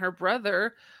Daenerys and her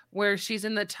brother, where she's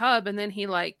in the tub and then he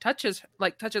touches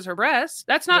her breast.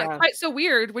 That's not quite so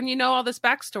weird when you know all this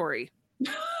backstory.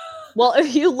 Well,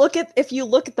 if you look at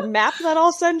the map that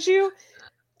I'll send you,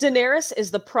 Daenerys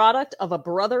is the product of a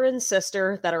brother and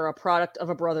sister that are a product of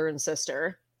a brother and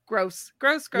sister. Gross.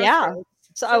 Yeah. Gross.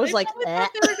 So I was like, thought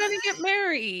they were going to get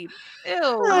married.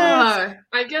 Ew.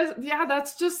 I guess,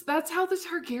 that's how the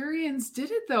Targaryens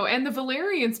did it though. And the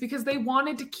Valerians, because they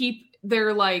wanted to keep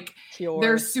their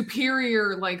their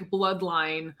superior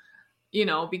bloodline you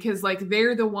know, because like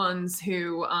they're the ones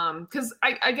who because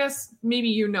I guess maybe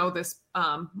you know this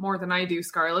more than I do,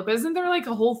 Scarlet, but isn't there like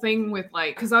a whole thing with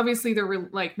like, because obviously they're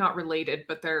like not related,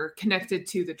 but they're connected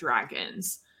to the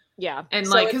dragons. Yeah. And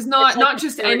so like because not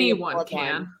just anyone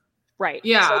can. Right.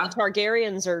 Yeah. So the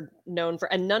Targaryens are known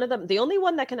for, and none of them, the only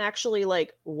one that can actually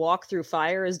like walk through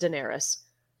fire is Daenerys.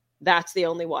 That's the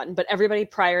only one. But everybody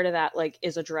prior to that like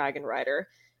is a dragon rider.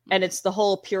 And it's the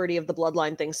whole purity of the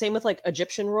bloodline thing. Same with like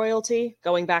Egyptian royalty.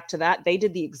 Going back to that, they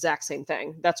did the exact same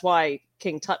thing. That's why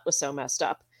King Tut was so messed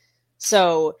up.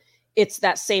 So it's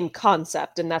that same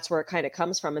concept, and that's where it kind of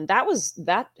comes from. And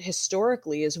that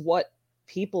historically is what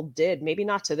people did. Maybe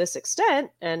not to this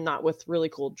extent, and not with really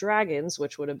cool dragons,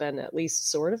 which would have been at least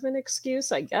sort of an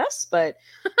excuse, I guess. But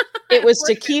it was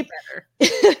to keep.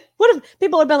 What if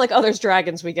people had been like, "Oh, there's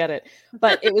dragons, we get it,"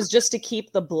 but it was just to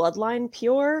keep the bloodline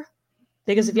pure.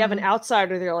 Because if you have an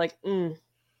outsider, they're like,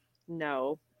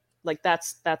 no, like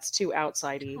that's too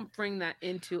outsidey. Don't bring that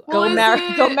into go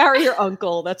marry your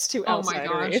uncle. That's too outsidery.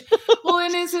 Oh my gosh. Well,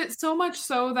 and is it so much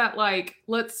so that like,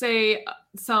 let's say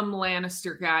some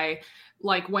Lannister guy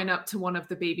like went up to one of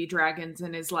the baby dragons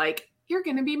and is like, "You're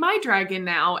gonna be my dragon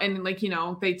now," and like, you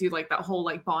know, they do like that whole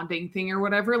like bonding thing or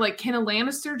whatever. Like, can a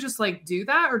Lannister just like do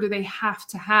that, or do they have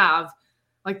to have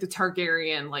like the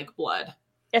Targaryen like blood?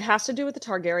 It has to do with the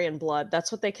Targaryen blood. That's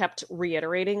what they kept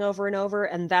reiterating over and over,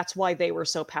 and that's why they were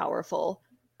so powerful.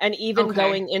 And even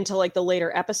going into like the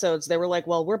later episodes, they were like,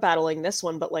 well, we're battling this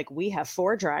one, but like we have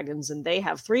 4 dragons and they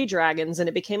have 3 dragons, and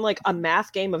it became like a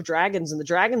math game of dragons, and the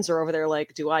dragons are over there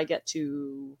like, do I get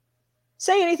to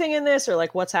say anything in this, or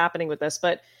like what's happening with this?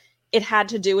 But it had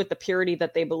to do with the purity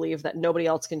that they believe that nobody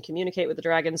else can communicate with the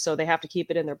dragons, so they have to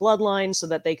keep it in their bloodline so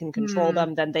that they can control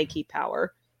them, then they keep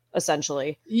power.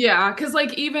 Essentially. Yeah, because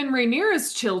like even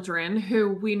Rhaenyra's children, who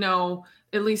we know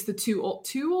at least the two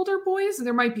older boys,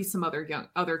 there might be some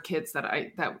other kids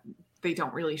that they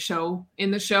don't really show in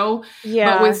the show.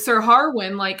 Yeah. But with Sir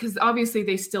Harwin, like, because obviously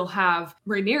they still have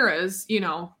Rhaenyra's, you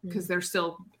know, because they're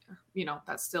still, you know,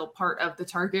 that's still part of the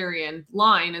Targaryen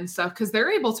line and stuff, because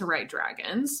they're able to ride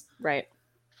dragons. Right.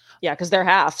 Yeah, because they're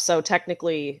half, so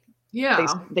technically, yeah,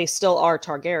 they still are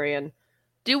Targaryen.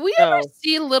 Do we ever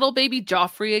see little baby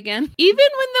Joffrey again? Even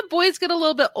when the boys get a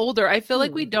little bit older, I feel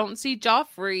like we don't see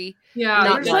Joffrey.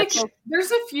 Yeah,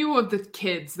 there's a few of the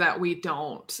kids that we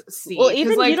don't see. Well,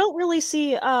 even like, you don't really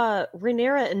see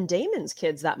Rhaenyra and Daemon's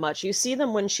kids that much. You see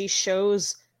them when she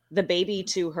shows the baby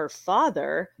to her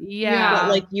father. Yeah. But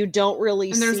like you don't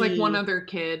really see. And there's like one other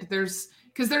kid. There's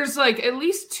like at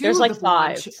least 2 there's of like the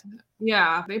 5.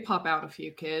 Yeah, they pop out a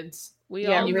few kids. You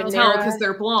can tell because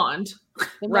they're blonde.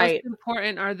 The most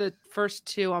important are the first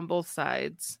 2 on both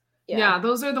sides. Yeah,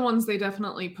 those are the ones they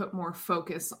definitely put more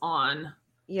focus on.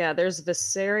 Yeah, there's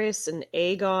Viserys and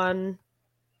Aegon,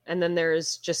 and then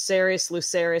there's Jacaerys,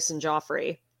 Lucerys, and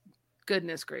Joffrey.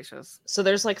 Goodness gracious. So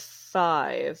there's like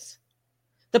 5.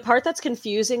 The part that's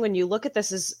confusing when you look at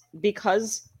this is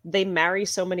because they marry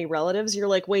so many relatives, you're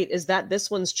like, wait, is that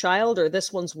this one's child or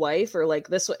this one's wife, or like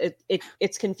this?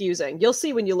 It's confusing. You'll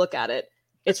see when you look at it.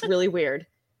 It's really weird.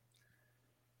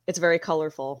 It's very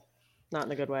colorful, not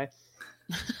in a good way.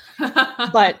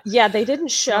 But yeah, they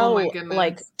didn't show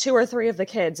like 2 or 3 of the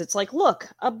kids. It's like, look,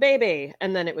 a baby,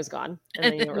 and then it was gone, and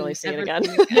then you don't really see it again.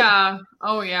 Yeah.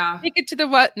 Oh yeah. Take it to the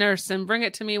wet nurse and bring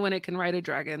it to me when it can ride a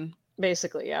dragon.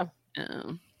 Basically, yeah.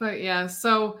 But yeah,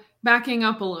 so backing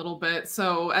up a little bit.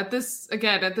 So at this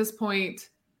point,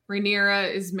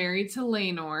 Rhaenyra is married to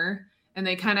Laenor, and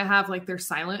they kind of have like their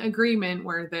silent agreement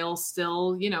where they'll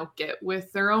still, you know, get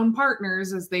with their own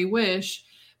partners as they wish.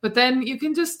 But then you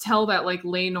can just tell that like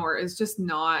Laenor is just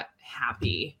not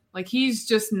happy. Like he's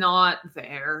just not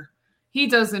there. He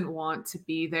doesn't want to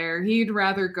be there. He'd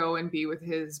rather go and be with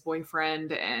his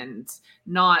boyfriend and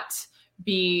not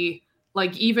be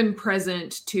like even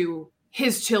present to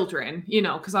his children, you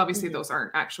know, because obviously those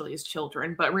aren't actually his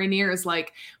children. But Rhaenyra is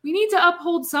like, we need to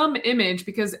uphold some image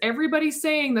because everybody's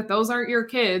saying that those aren't your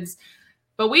kids,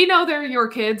 but we know they're your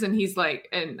kids. And he's like,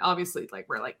 and obviously like,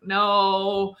 we're like,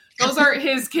 no, those aren't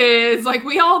his kids. Like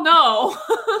we all know.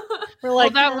 We're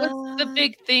like, well, that was the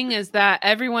big thing, is that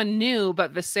everyone knew,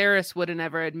 but Viserys wouldn't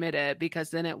ever admit it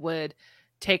because then it would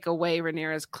take away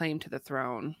Rhaenyra's claim to the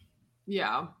throne.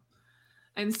 Yeah.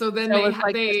 And so then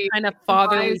they kind of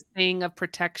fatherly thing of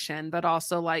protection, but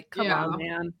also like, come on,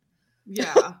 man.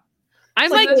 Yeah. I'm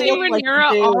like Team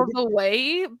Rhaenyra all the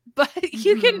way, but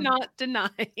you cannot deny.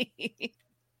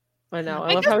 I know.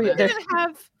 I love how they're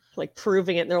like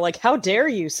proving it. And they're like, how dare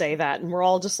you say that? And we're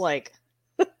all just like,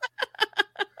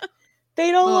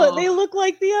 They don't. They look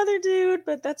like the other dude,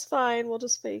 but that's fine. We'll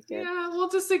just fake it. Yeah, we'll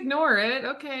just ignore it.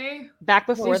 Okay. Back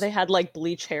before they had like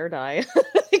bleach hair dye,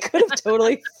 they could have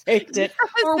totally faked it.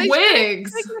 Or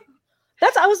wigs.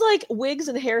 I was like, wigs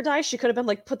and hair dye. She could have been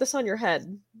like, put this on your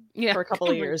head for a couple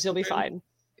of years. You'll be fine.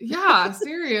 Yeah,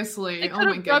 seriously. Oh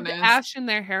my goodness. Ash in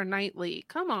their hair nightly.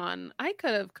 Come on. I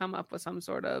could have come up with some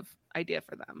sort of idea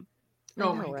for them.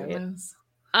 Oh my goodness.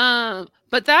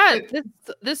 But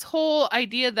this whole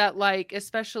idea that like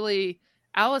especially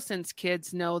Allison's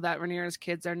kids know that Rhaenyra's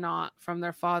kids are not from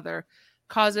their father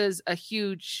causes a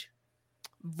huge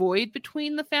void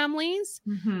between the families.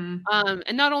 Mm-hmm.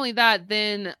 And not only that,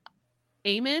 then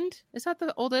Aemond, is that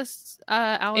the oldest?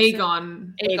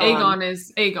 Allison? Aegon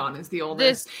is the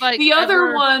oldest. The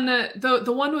other one,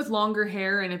 the one with longer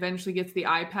hair and eventually gets the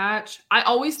eye patch. I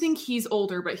always think he's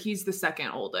older, but he's the second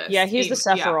oldest. Yeah, he's the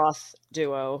Sephiroth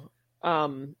duo.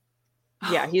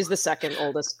 Yeah, he's the second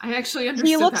oldest. I actually understood.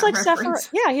 He looks like reference. Sephiroth.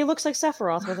 Yeah, he looks like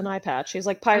Sephiroth with an eye patch. He's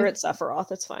like Pirate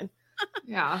Sephiroth. It's fine.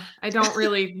 Yeah, I don't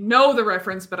really know the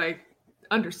reference, but I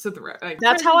understood the reference.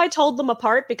 That's how I told them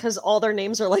apart because all their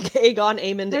names are like Aegon,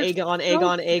 Aemond, Aegon,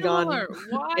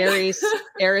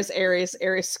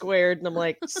 Aerys squared, and I'm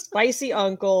like Spicy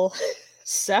Uncle,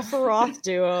 Sephiroth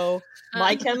duo,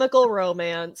 My Chemical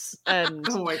Romance, and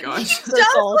oh my gosh, he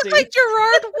does look like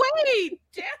Gerard Way.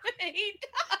 Damn it, he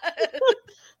does.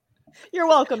 You're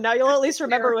welcome. Now you'll at least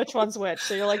remember which one's which.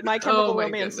 So you're like My Chemical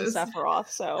Romance and Sephiroth.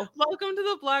 So welcome to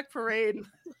the Black Parade.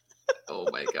 Oh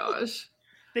my gosh.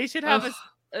 They should have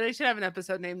an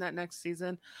episode named that next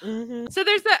season. Mm-hmm. So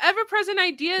there's the ever-present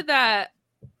idea that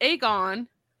Aegon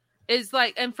is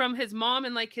like, and from his mom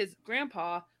and like his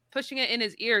grandpa pushing it in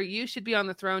his ear, you should be on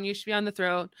the throne. You should be on the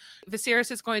throne. Viserys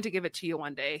is going to give it to you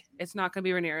one day. It's not going to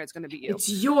be Rhaenyra. It's going to be you. It's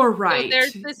your right. So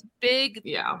there's this big,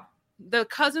 yeah. The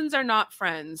cousins are not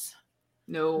friends.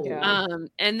 No. Yeah.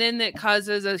 And then it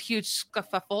causes a huge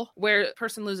scuffle where a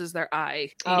person loses their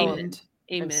eye. And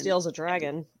steals a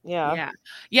dragon. Yeah.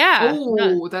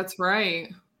 Oh, that's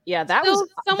right. Yeah, that's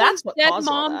what dead caused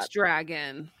mom's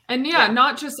dragon. And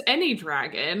not just any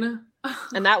dragon.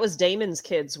 And that was Daemon's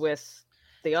kids with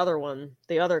the other one,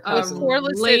 the other cousin.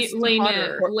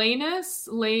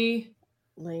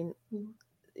 Lane.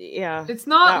 Yeah. It's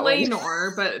not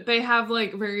Laenor, but they have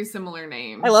like very similar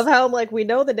names. I love how I'm like, we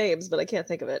know the names, but I can't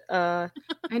think of it. I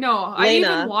know. I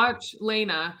even watch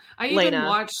Lena. I even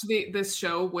watch this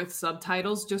show with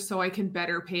subtitles just so I can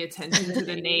better pay attention to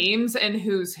the names and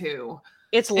who's who.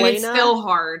 It's Lena. It's still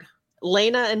hard.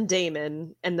 Lena and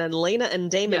Daemon, and then Lena and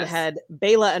Daemon had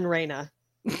Baela and Rhaena.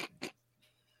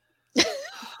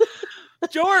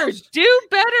 George, do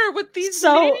better with these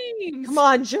names. Come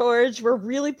on, George. We're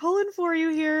really pulling for you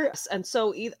here. And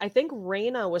so I think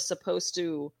Rhaena was supposed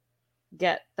to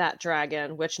get that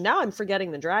dragon, which now I'm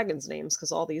forgetting the dragons' names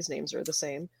because all these names are the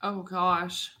same. Oh,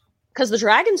 gosh. Because the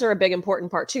dragons are a big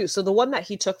important part, too. So the one that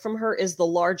he took from her is the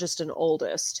largest and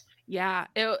oldest. Yeah,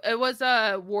 it was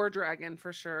a war dragon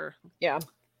for sure. Yeah.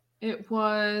 It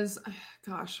was,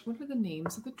 gosh, what are the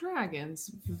names of the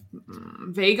dragons?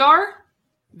 Vhagar?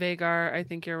 Vhagar, I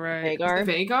think you're right.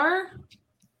 Vhagar?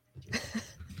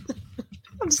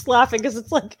 I'm just laughing because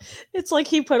it's like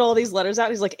he put all these letters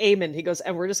out. He's like, Aemond. He goes,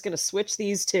 and we're just going to switch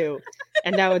these two.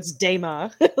 And now it's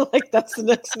Daema. Like, that's the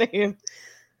next name.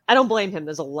 I don't blame him.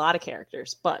 There's a lot of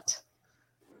characters, but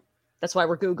that's why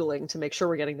we're Googling to make sure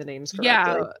we're getting the names correctly.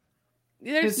 Yeah.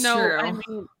 There's true. I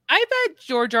mean, I bet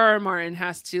George R.R. Martin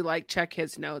has to like check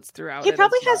his notes throughout. He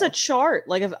probably has a chart.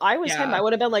 Like if I was him, I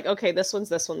would have been like, okay, this one's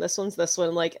this one, this one's this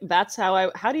one. Like that's how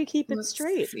do you keep it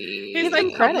straight? He's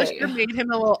like publisher made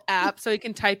him a little app so he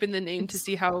can type in the name to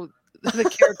see how the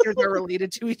characters are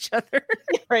related to each other.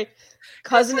 Right.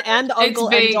 Cousin and uncle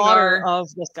and daughter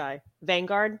of this guy.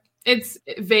 Vanguard? It's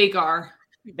Vhagar.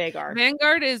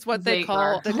 Vanguard is what they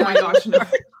call oh my gosh, no.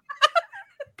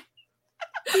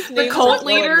 The cult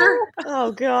leader.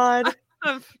 Oh god.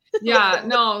 Yeah,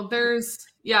 no, there's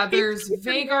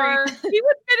Vhagar. He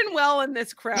would fit in well in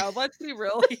this crowd. Let's be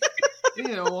real.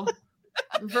 Ew.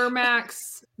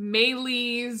 Vermax,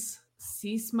 Melees,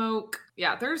 Sea Smoke.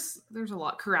 Yeah, there's a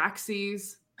lot.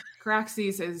 Caraxes.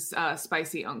 Caraxes is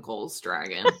Spicy Uncle's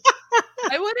dragon.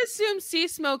 I would assume Sea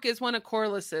Smoke is one of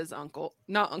Corlys's dragons.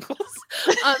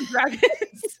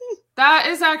 That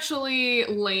is actually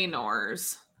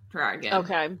Laenor's dragon.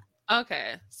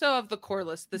 Okay. So of the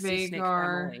Corlys, the Sea Snake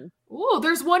family. Oh,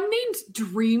 there's one named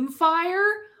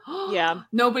Dreamfire. Yeah.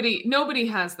 Nobody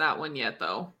has that one yet,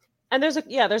 though. And there's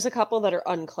a couple that are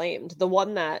unclaimed. The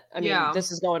one that, I mean, this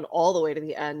is going all the way to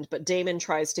the end, but Daemon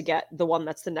tries to get the one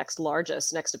that's the next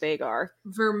largest, next to Vhagar.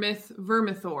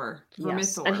 Vermithor.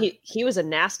 Yes. And he was a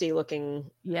nasty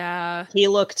looking. Yeah. He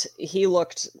looked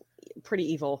pretty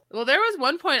evil. Well, there was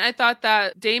one point I thought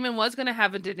that Daemon was going to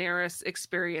have a Daenerys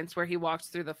experience where he walks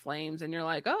through the flames, and you're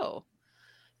like, oh,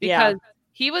 because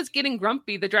he was getting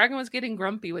grumpy. The dragon was getting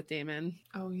grumpy with Daemon.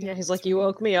 Oh yeah. He's like, you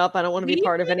woke me up. I don't want to be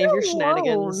part of any of your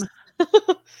shenanigans.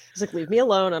 He's like, leave me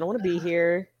alone. I don't want to be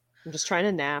here. I'm just trying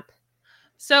to nap.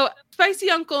 So Spicy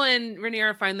Uncle and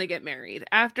Rhaenyra finally get married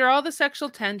after all the sexual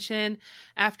tension,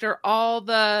 after all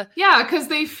the because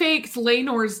they faked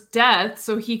Laenor's death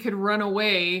so he could run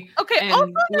away. Okay, and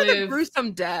also live. A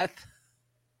gruesome death.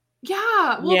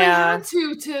 Yeah, well, they had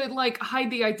to like hide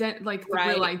the the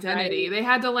real identity. They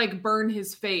had to like burn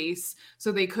his face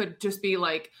so they could just be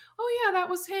like, "Oh yeah, that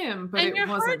was him," but and it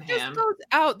wasn't him. Just goes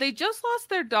out. They just lost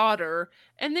their daughter,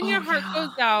 and then your heart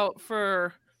goes out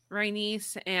for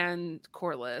Rhaenys and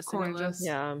Corlys.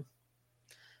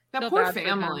 That poor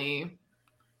family.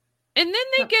 And then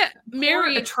they get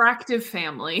married. Attractive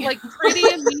family, like pretty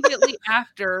immediately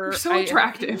after. They're so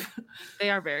attractive.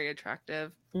 They are very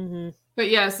attractive. Mm-hmm. But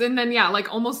yes, and then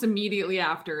like almost immediately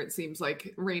after, it seems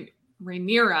like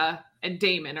Rhaenyra and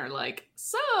Daemon are like,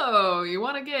 "So you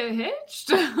want to get hitched?"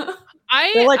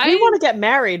 They're like, we want to get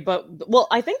married, but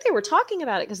I think they were talking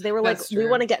about it because they were like, we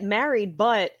want to get married,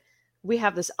 but we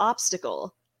have this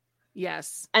obstacle.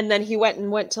 Yes. And then he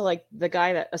went to like the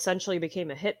guy that essentially became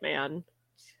a hitman,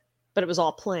 but it was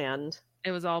all planned.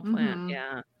 It was all planned,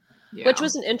 yeah. Which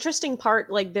was an interesting part.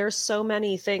 Like, there's so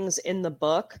many things in the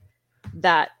book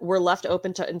that were left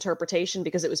open to interpretation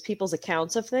because it was people's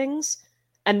accounts of things.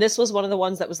 And this was one of the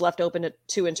ones that was left open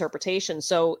to interpretation.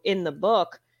 So in the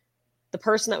book, the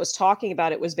person that was talking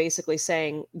about it was basically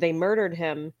saying they murdered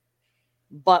him,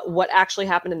 but what actually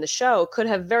happened in the show could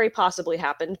have very possibly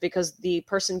happened because the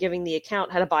person giving the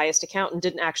account had a biased account and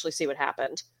didn't actually see what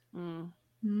happened.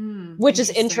 Which is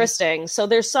interesting. So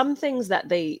there's some things that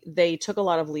they took a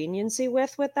lot of leniency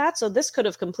with that. So this could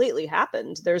have completely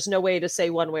happened. There's no way to say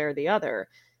one way or the other.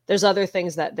 There's other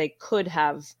things that they could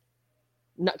have,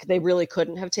 they really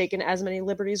couldn't have taken as many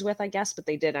liberties with, I guess, but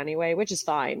they did anyway, which is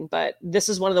fine. But this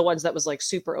is one of the ones that was like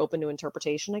super open to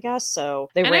interpretation, I guess. So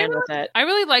they ran with it. I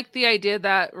really liked the idea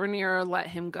that Rhaenyra let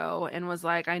him go and was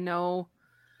like, I know,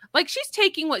 like she's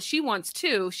taking what she wants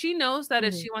too. She knows that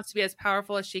if she wants to be as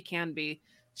powerful as she can be,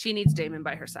 she needs Daemon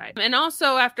by her side. And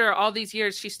also after all these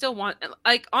years, she still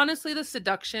like, honestly, not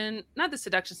the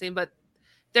seduction scene, but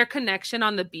their connection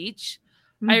on the beach.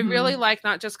 I really like,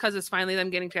 not just because it's finally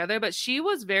them getting together, but she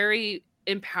was very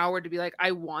empowered to be like,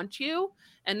 I want you.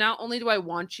 And not only do I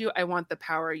want you, I want the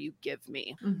power you give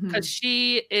me. Because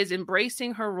she is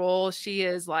embracing her role. She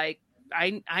is like,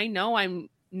 I know I'm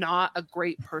not a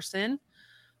great person,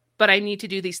 but I need to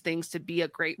do these things to be a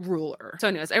great ruler. So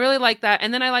anyways, I really like that.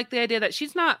 And then I like the idea that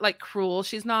she's not like cruel.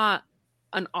 She's not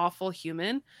an awful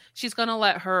human. She's going to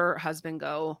let her husband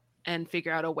go and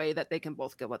figure out a way that they can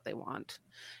both get what they want.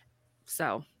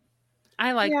 So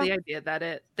I like the idea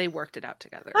that they worked it out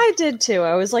together. I did too.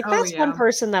 I was like, that's one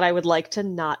person that I would like to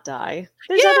not die.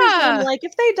 There's others like,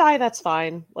 if they die, that's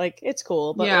fine. Like, it's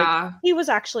cool. But like, he was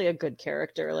actually a good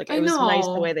character. Like, it was nice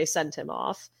the way they sent him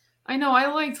off. I know,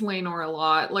 I liked Laenor a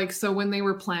lot. Like, so when they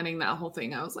were planning that whole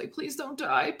thing, I was like, please don't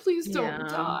die. Please don't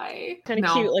die. Kind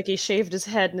of cute. Like, he shaved his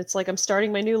head and it's like, I'm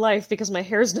starting my new life because my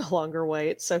hair's no longer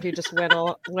white. So he just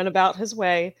went about his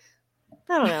way.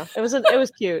 I don't know. It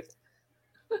was cute.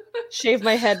 Shave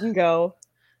my head and go.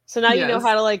 So now you know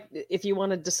how to, like, if you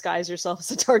want to disguise yourself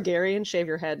as a Targaryen, shave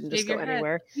your head and just go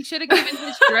anywhere. He should have given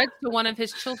his dreads to one of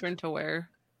his children to wear.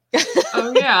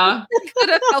 Oh yeah.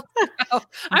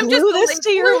 I'm Glue this to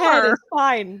your head. It's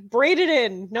fine. Braid it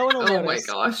in. No one will notice.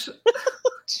 Oh my gosh.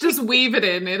 Just weave it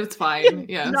in. It's fine.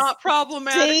 Yes. Not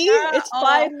problematic. See? It's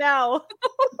fine now.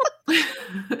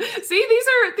 See,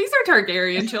 these are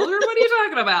Targaryen children. What are you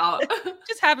talking about?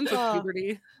 Just happens with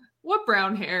puberty. What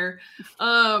brown hair.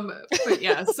 But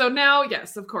yeah, so now,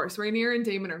 yes, of course, Rhaenyra and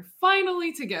Daemon are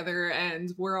finally together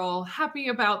and we're all happy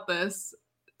about this,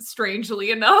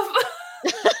 strangely enough.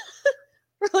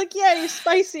 We're like, yay,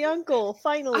 spicy uncle,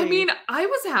 finally. I mean, I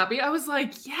was happy. I was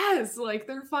like, yes, like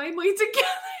they're finally together.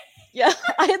 Yeah,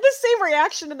 I had the same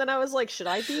reaction, and then I was like, should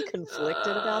I be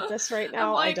conflicted about this right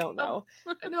now? Like, I don't know.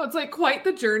 I know, it's like quite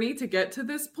the journey to get to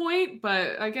this point,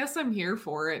 but I guess I'm here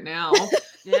for it now.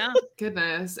 Yeah.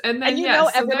 Goodness. And then,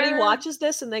 everybody watches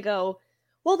this and they go,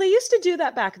 well, they used to do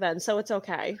that back then, so it's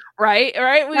okay. Right.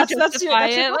 We that's your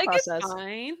like, process. It's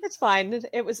fine. It's fine.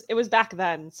 It was back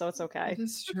then, so it's okay.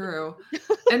 It's true.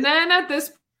 And then at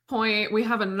this point, we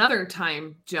have another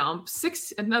time jump,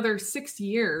 another 6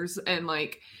 years, and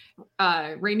like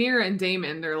Rhaenyra and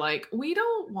Daemon, they're like, we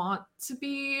don't want to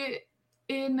be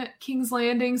in King's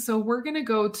Landing, so we're gonna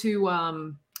go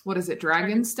to what is it,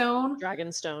 Dragonstone?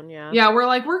 Dragonstone, yeah. Yeah, we're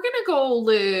gonna go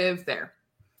live there.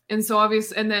 And so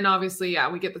obviously,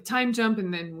 yeah, we get the time jump,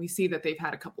 and then we see that they've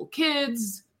had a couple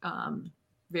kids.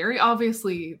 Very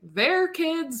obviously their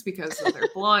kids because of their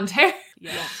blonde hair.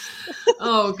 Yeah.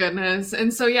 Oh goodness.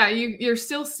 And so yeah, you're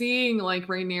still seeing like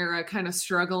Rhaenyra kind of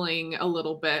struggling a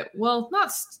little bit. Well,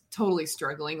 not totally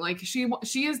struggling. Like she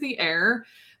is the heir,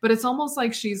 but it's almost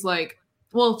like she's like,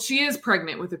 well, she is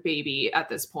pregnant with a baby at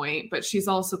this point, but she's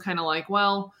also kind of like,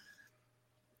 well,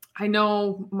 I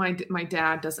know my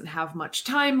dad doesn't have much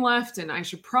time left, and I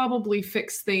should probably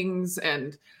fix things.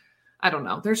 And I don't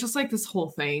know. There's just like this whole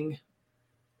thing.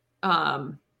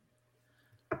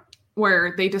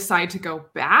 Where they decide to go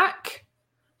back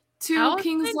to Alicent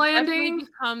King's Landing.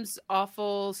 Becomes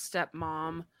awful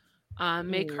stepmom,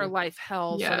 make her life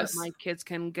hell so that my kids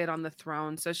can get on the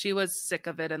throne. So she was sick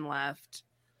of it and left.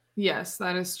 Yes,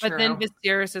 that is true. But then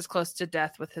Viserys is close to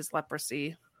death with his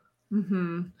leprosy.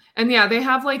 Mm-hmm. And yeah, they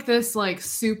have like this like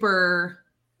super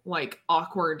like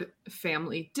awkward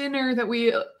family dinner that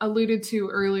we alluded to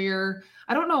earlier.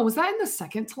 I don't know, was that in the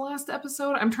second to last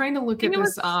episode? I'm trying to look at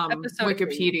this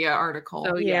Wikipedia article.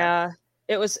 So yeah,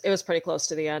 it was pretty close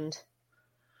to the end.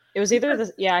 It was either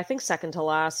I think second to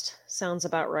last sounds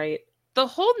about right. The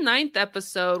whole 9th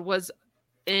episode was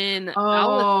in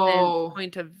Alicent's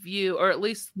point of view, or at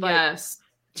least like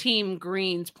Team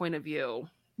Green's point of view.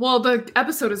 Well, the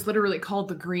episode is literally called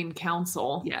The Green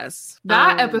Council. Yes.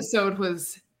 That episode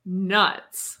was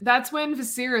nuts. That's when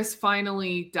Viserys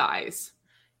finally dies.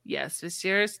 Yes,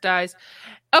 Viserys dies.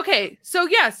 Okay, so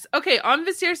on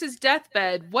Viserys'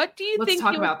 deathbed, what do you think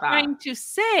he was trying to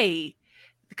say?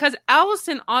 Because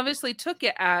Alicent obviously took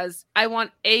it as, I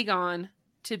want Aegon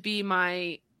to be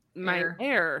my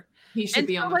heir. He should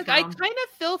be on the throne. I kind of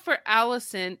feel for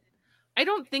Alicent. I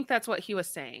don't think that's what he was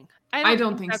saying. I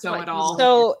don't think so at all.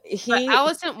 So but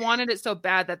Alicent wanted it so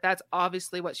bad that's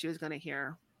obviously what she was going to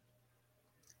hear.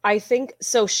 I think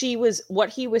so. What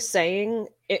he was saying,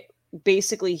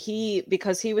 basically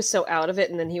because he was so out of it,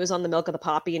 and then he was on the milk of the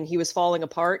poppy and he was falling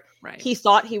apart. Right. He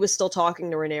thought he was still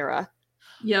talking to Rhaenyra.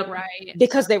 Yep. Right.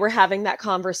 Because they were having that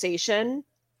conversation,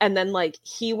 and then like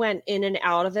he went in and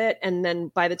out of it, and then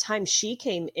by the time she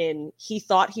came in, he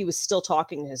thought he was still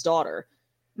talking to his daughter.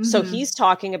 Mm-hmm. So he's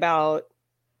talking about,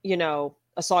 A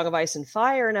Song of Ice and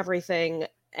Fire and everything,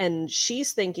 and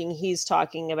she's thinking he's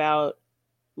talking about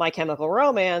My Chemical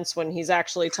Romance when he's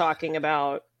actually talking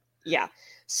about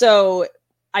So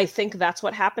I think that's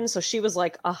what happened. So she was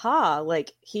like, aha,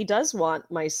 like he does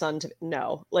want my son to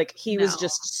know. Like he was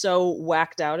just so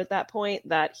whacked out at that point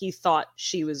that he thought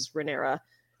she was Rhaenyra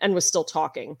and was still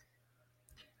talking.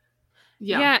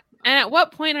 Yeah. And at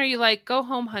what point are you like, go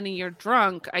home, honey, you're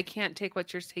drunk. I can't take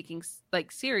what you're taking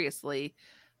like seriously.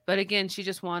 But again, she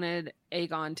just wanted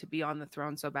Aegon to be on the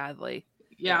throne so badly.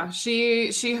 Yeah, she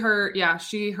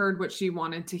heard what she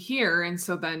wanted to hear, and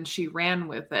so then she ran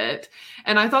with it.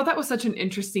 And I thought that was such an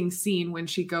interesting scene when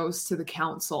she goes to the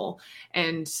council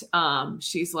and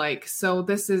she's like, so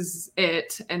this is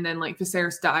it. And then like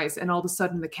Viserys dies, and all of a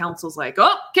sudden the council's like,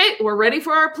 oh, okay, we're ready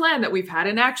for our plan that we've had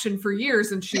in action for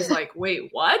years. And she's like, wait,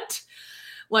 what?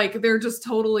 Like, they're just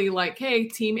totally like, hey,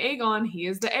 Team Aegon, he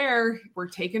is the heir. We're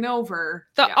taking over.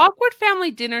 The awkward family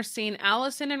dinner scene,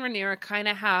 Alicent and Rhaenyra kind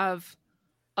of have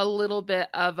a little bit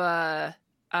of a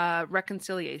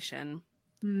reconciliation.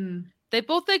 They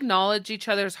both acknowledge each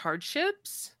other's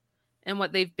hardships and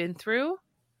what they've been through.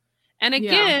 And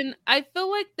again, I feel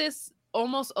like this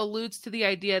almost alludes to the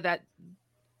idea that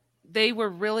they were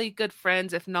really good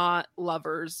friends, if not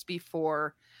lovers,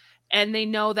 before. And they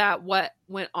know that what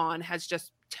went on has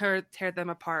just tear them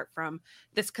apart from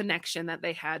this connection that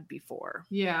they had before.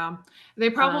 Yeah. They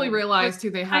probably realized too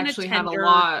they actually had a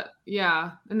lot.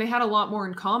 Yeah. And they had a lot more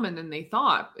in common than they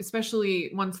thought,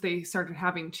 especially once they started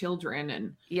having children.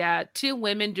 And yeah, 2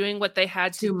 women doing what they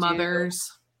had to do. 2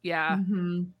 mothers. Yeah.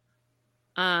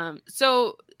 Mm-hmm.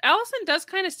 So Alicent does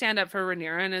kind of stand up for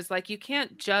Rhaenyra and is like, you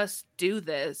can't just do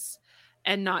this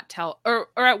and not tell, or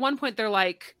at one point they're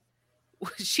like,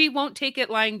 she won't take it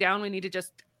lying down. We need to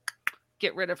just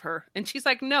get rid of her. And she's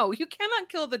like, no, you cannot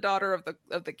kill the daughter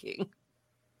of the king.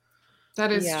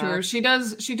 That is true. She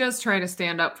does try to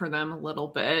stand up for them a little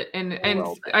bit. And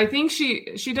I think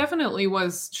she definitely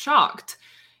was shocked,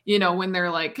 when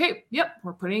they're like, hey, yep,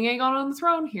 we're putting Aegon on the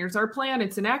throne. Here's our plan.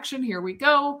 It's in action. Here we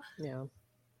go. Yeah.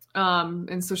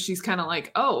 And so she's kind of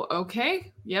like, oh,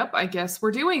 okay. Yep. I guess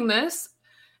we're doing this.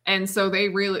 And so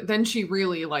she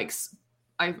really likes,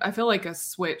 I feel like a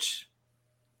switch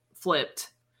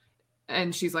flipped.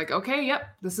 And she's like, okay,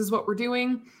 yep, this is what we're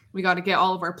doing. We got to get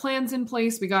all of our plans in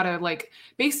place. We got to like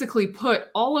basically put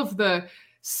all of the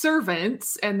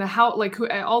servants and the house, like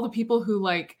all the people who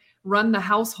like run the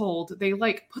household, they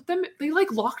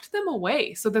locked them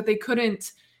away so that they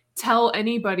couldn't tell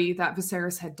anybody that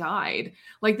Viserys had died.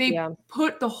 Like they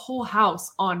put the whole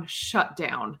house on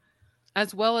shutdown.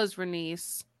 As well as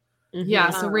Rhaenys. Mm-hmm. Yeah,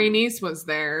 so Rhaenys was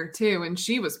there too, and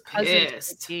she was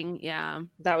pissed. Yeah,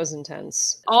 that was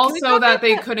intense. Also, that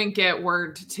they couldn't get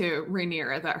word to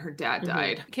Rhaenyra that her dad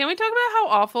died. Can we talk about how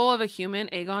awful of a human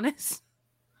Aegon is?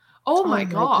 Oh my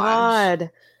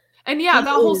god! And yeah, that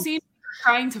whole scene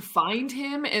trying to find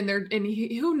him, and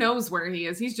who knows where he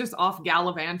is? He's just off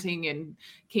gallivanting in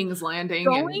King's Landing,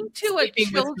 going to a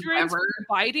children's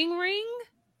fighting ring.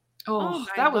 Oh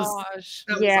that was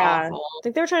awful. I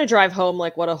think they were trying to drive home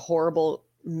like what a horrible,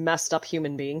 messed up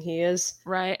human being he is.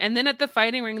 Right. And then at the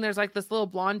fighting ring, there's like this little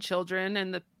blonde children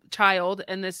and the child,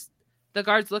 and the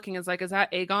guard's looking is like, is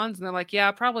that Aegon's? And they're like,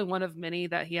 yeah, probably one of many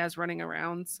that he has running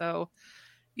around. So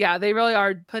yeah, they really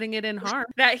are putting it in harm.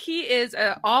 That he is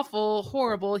an awful,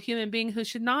 horrible human being who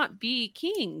should not be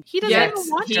king. He doesn't even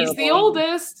want to. He's the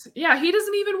oldest. Yeah, he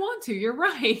doesn't even want to. You're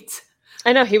right.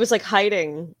 I know, he was like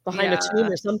hiding behind a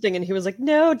tomb or something, and he was like,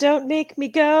 no, don't make me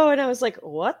go. And I was like,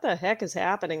 what the heck is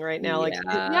happening right now? Like, he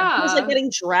was like getting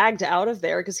dragged out of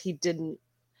there because he didn't.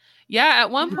 Yeah,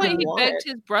 at one point he begged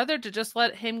his brother to just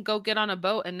let him go get on a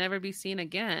boat and never be seen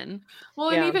again. Well,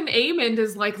 and even Aemond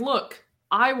is like, look,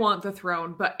 I want the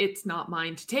throne, but it's not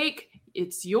mine to take.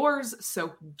 It's yours,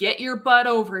 so get your butt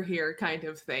over here, kind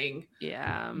of thing.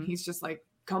 Yeah. And he's just like,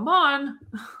 come on.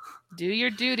 Do your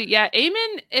duty. Yeah,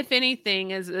 Aemond, if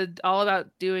anything, is all about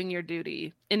doing your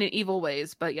duty in evil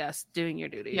ways, but yes, doing your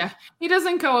duty. Yeah, he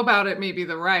doesn't go about it maybe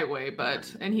the right way,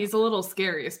 and he's a little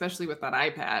scary, especially with that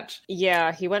eye patch.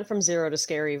 Yeah, he went from 0 to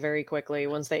scary very quickly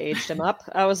once they aged him up.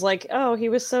 I was like, oh, he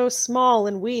was so small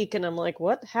and weak, and I'm like,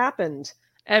 what happened?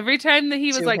 Every time that he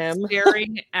was like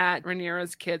staring at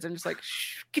Rhaenyra's kids, I'm just like,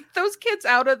 shh, get those kids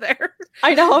out of there.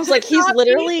 I know. I was like, he's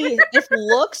literally, if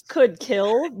looks could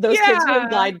kill, those kids would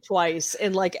have died twice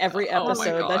in like every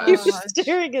episode that he was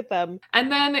staring at them.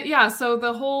 And then, so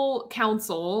the whole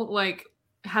council like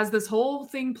has this whole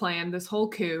thing planned, this whole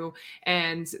coup,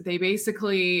 and they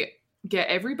basically get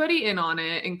everybody in on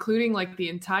it, including like the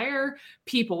entire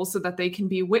people, so that they can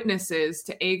be witnesses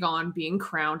to Aegon being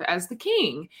crowned as the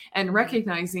king and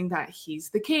recognizing that he's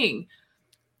the king.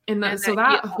 And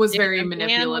that was very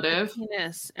manipulative.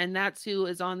 And that's who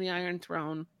is on the Iron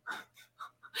Throne.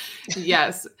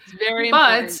 Yes. It's very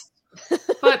important.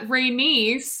 But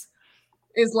Rhaenys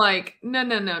is like, no,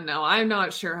 I'm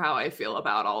not sure how I feel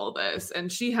about all of this.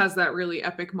 And she has that really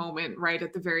epic moment right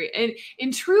at the very end.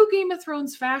 In true Game of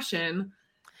Thrones fashion,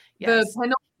 the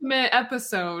penultimate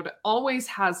episode always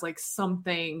has like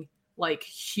something like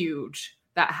huge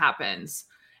that happens.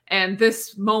 And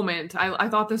this moment, I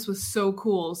thought this was so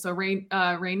cool. So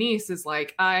Rhaenys is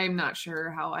like, I'm not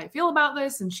sure how I feel about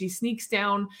this. And she sneaks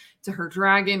down to her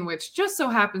dragon, which just so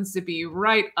happens to be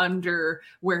right under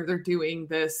where they're doing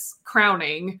this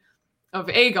crowning of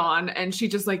Aegon. And she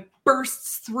just like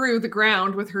bursts through the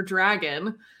ground with her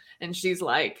dragon. And she's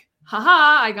like,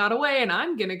 haha, I got away and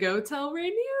I'm going to go tell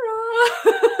Rhaenyra.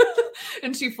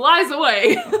 And she flies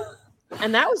away.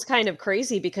 And that was kind of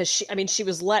crazy because she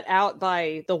was let out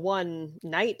by the one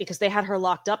knight because they had her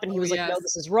locked up, and he was like, no,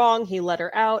 this is wrong. He let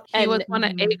her out. He was one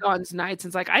of Aegon's knights. And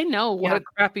it's like, I know what a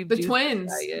crappy the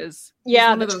twins is.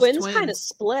 Yeah, the twins kind of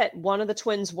split. One of the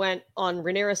twins went on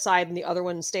Rhaenyra's side and the other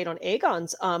one stayed on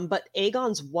Aegon's. But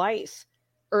Aegon's wife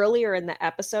earlier in the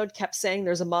episode kept saying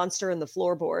there's a monster in the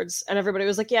floorboards. And everybody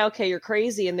was like, yeah, okay, you're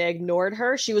crazy. And they ignored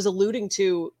her. She was alluding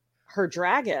to her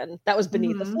dragon that was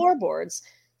beneath the floorboards.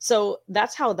 So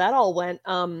that's how that all went.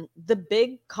 The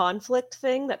big conflict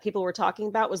thing that people were talking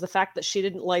about was the fact that she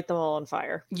didn't light them all on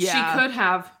fire. Yeah. She could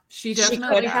have. She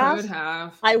definitely could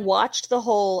have. I watched the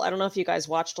whole, I don't know if you guys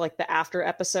watched like the after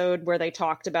episode where they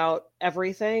talked about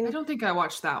everything. I don't think I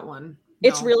watched that one.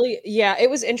 It's really, it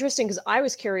was interesting because I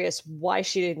was curious why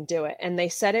she didn't do it. And they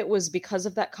said it was because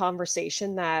of that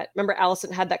conversation remember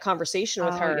Alicent had that conversation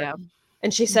with her. Yeah.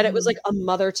 And she said it was like a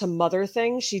mother to mother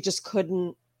thing. She just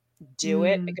couldn't do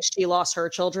it because she lost her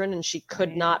children and she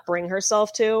could not bring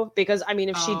herself to, because I mean,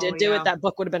 if she did do it, that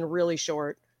book would have been really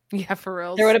short. Yeah, for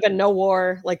real. There would have been no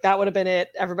war. Like that would have been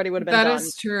it. Everybody would have been done. That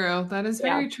is true. That is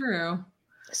very true.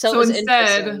 So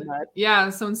instead,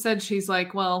 so instead she's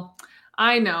like, well,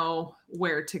 I know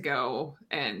where to go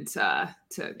and to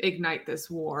ignite this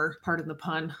war. Pardon the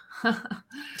pun.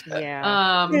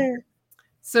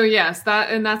 So yes,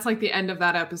 that's like the end of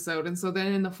that episode. And so then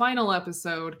in the final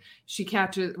episode,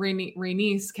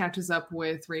 Rhaenys catches up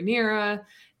with Rhaenyra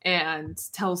and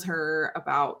tells her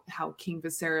about how King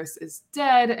Viserys is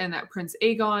dead and that Prince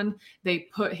Aegon, they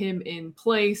put him in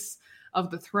place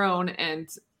of the throne, and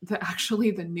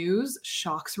actually the news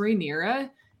shocks Rhaenyra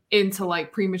into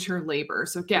like premature labor.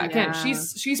 So again,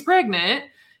 she's pregnant.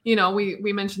 You know,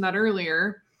 we mentioned that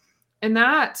earlier. And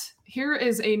that here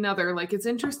is another, like, it's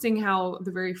interesting how the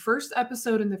very first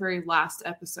episode and the very last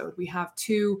episode, we have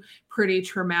two pretty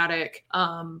traumatic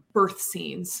birth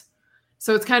scenes.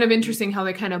 So it's kind of interesting how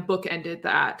they kind of bookended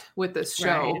that with this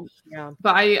show. Right. Yeah.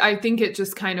 But I think it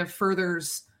just kind of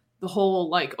furthers the whole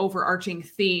like overarching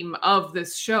theme of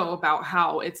this show about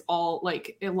how it's all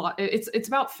like it's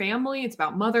about family, it's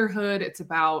about motherhood, it's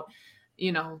about,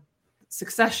 you know,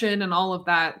 succession and all of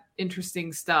that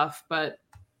interesting stuff. But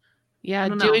yeah,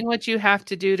 doing what you have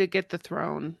to do to get the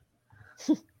throne.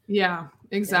 Yeah,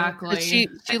 exactly. She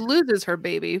loses her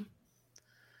baby.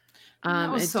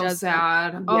 That was so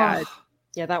sad. Yeah,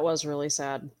 yeah, that was really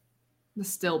sad. The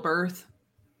stillbirth.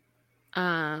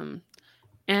 And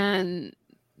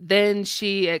then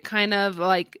it kind of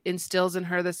like instills in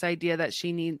her this idea that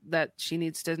she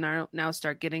needs to now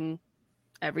start getting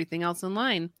everything else in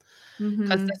line.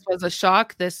 Because this was a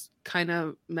shock. This kind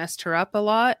of messed her up a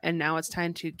lot, and now it's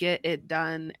time to get it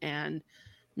done and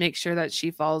make sure that she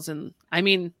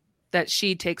that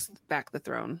she takes back the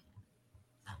throne.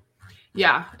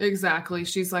 Yeah, exactly.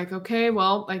 She's like, okay,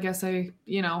 well, I guess I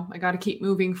got to keep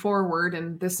moving forward,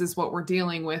 and this is what we're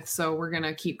dealing with, so we're going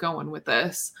to keep going with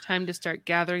this. Time to start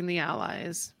gathering the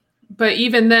allies. But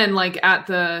even then, like at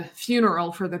the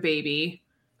funeral for the baby,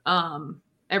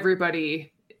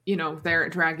 everybody, you know, there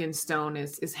at Dragonstone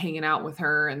is hanging out with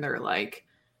her, and they're like,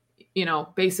 you know,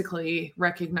 basically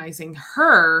recognizing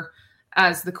her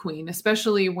as the queen,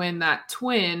 especially when that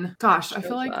twin, gosh, I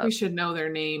feel like we should know their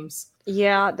names.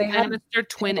 Yeah, they had their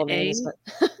twin A. Names,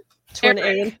 twin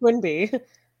Eric. A and twin B.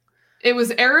 It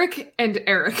was Eric and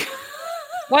Eric.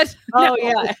 What? Oh,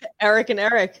 yeah. Eric and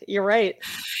Eric. You're right.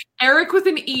 Eric with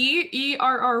an E,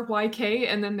 E-R-R-Y-K.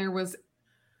 And then there was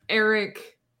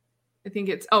Eric, I think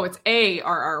it's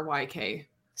A-R-R-Y-K.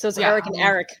 So it's Eric and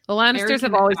Eric. The Lannisters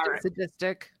have always been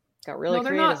sadistic. Got really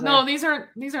creative. No, these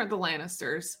aren't the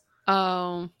Lannisters.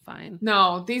 Oh, fine.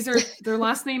 No, their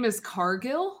last name is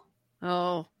Cargill.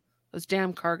 Oh, those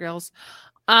damn Cargills.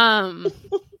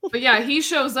 But yeah, he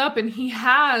shows up and he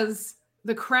has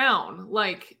the crown.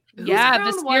 Like, whose crown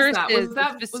was that? Was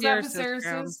that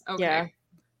Viserys's? Okay. Yeah.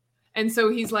 And so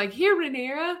he's like, "Here,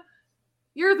 Rhaenyra,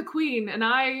 you're the queen,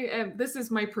 and this is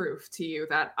my proof to you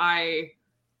that I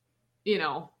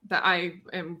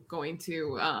am going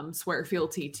to swear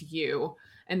fealty to you."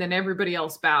 And then everybody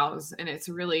else bows, and it's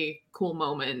a really cool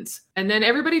moment. And then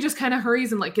everybody just kind of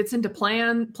hurries and like gets into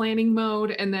planning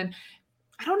mode. And then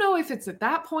I don't know if it's at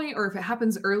that point or if it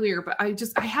happens earlier, but I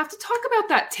have to talk about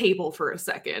that table for a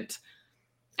second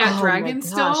at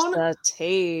Dragonstone. The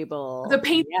table, the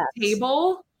painted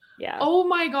table. Yeah. Oh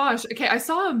my gosh. Okay, I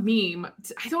saw a meme.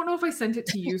 I don't know if I sent it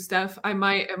to you, Steph. I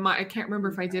can't remember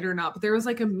if I did or not. But there was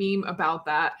like a meme about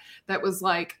that was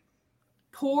like,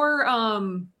 poor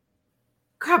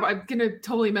crap, I'm gonna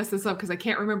totally mess this up because I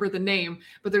can't remember the name,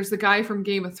 but there's the guy from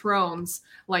Game of Thrones,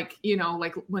 like, you know,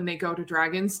 like when they go to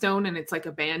Dragonstone and it's like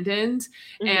abandoned,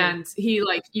 and he,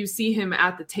 like, you see him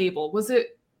at the table. Was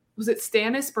it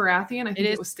Stannis Baratheon? I think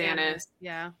it was Stannis.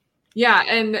 Yeah. Yeah,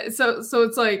 and so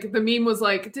it's like the meme was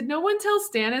like, did no one tell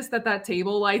Stannis that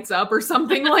table lights up or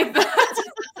something like that?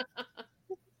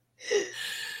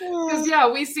 Because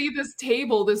yeah, we see this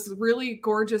table, this really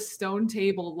gorgeous stone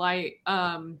table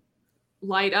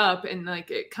light up, and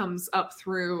like it comes up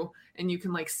through, and you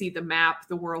can like see the map,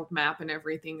 the world map and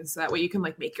everything, so that way you can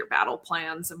like make your battle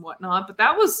plans and whatnot. But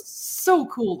that was so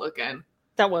cool looking.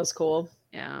 That was cool.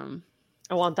 Yeah,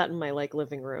 I want that in my like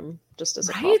living room, just as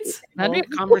a right. That'd be a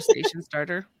conversation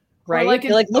starter, right? Or like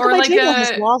look at my table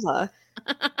has lava.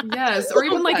 Yes, or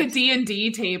even like a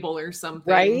D&D table or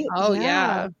something. Right? Oh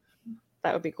yeah.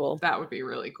 That would be cool. That would be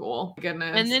really cool.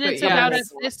 Goodness. And then it's about at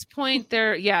this point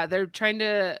they're trying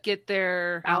to get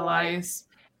their allies,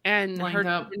 and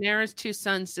Daenerys' two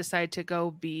sons decide to go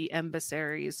be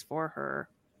emissaries for her.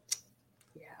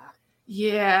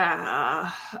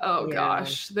 Yeah. Oh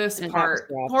gosh, this part.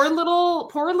 Poor little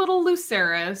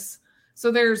Lucerys.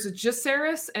 So there's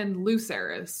Jacaerys and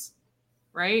Lucerys,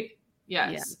 right?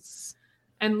 Yes.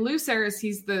 And Lucerys,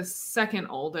 he's the second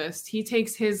oldest. He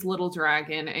takes his little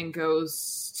dragon and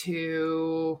goes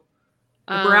to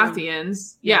the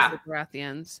Baratheons. The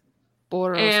Baratheons.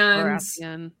 Boros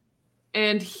Baratheon.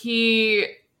 And he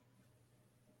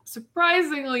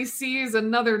surprisingly sees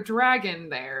another dragon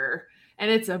there,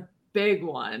 and it's a big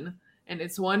one, and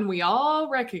it's one we all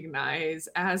recognize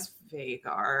as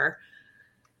Vhagar.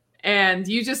 And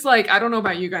you just like, I don't know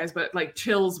about you guys, but like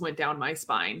chills went down my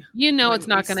spine. It's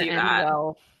not going to end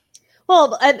well.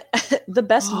 Well, and the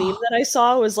best meme that I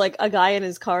saw was like a guy in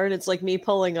his car, and it's like me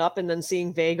pulling up and then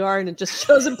seeing Vhagar, and it just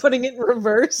shows him putting it in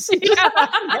reverse. Yes, that's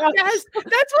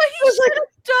what he should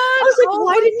have done. I was like,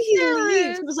 why didn't he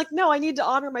leave? He was like, no, I need to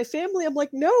honor my family. I'm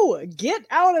like, no, get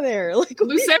out of there. Like, what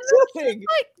are you doing?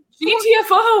 Like,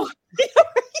 GTFO.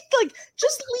 Like,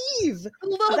 just leave.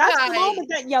 That's the moment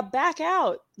that you back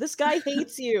out. This guy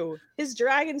hates you. His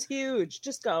dragon's huge.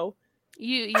 Just go.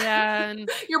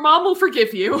 Your mom will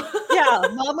forgive you. Yeah,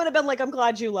 mom would have been like, I'm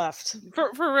glad you left.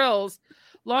 For reals.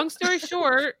 Long story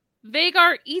short,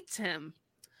 Vhagar eats him.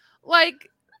 Like,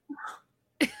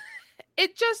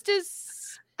 it just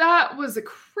is. That was a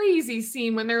crazy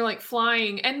scene when they're like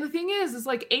flying. And the thing is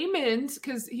like Aemond,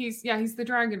 because he's the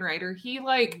dragon rider. He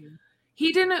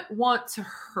he didn't want to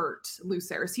hurt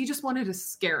Lucerys. He just wanted to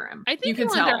scare him. I think he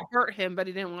wanted to hurt him, but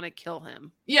he didn't want to kill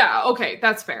him. Yeah, okay,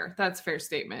 that's fair. That's a fair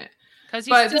statement. But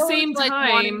at the same time,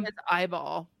 wanting his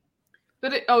eyeball.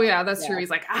 But that's true. He's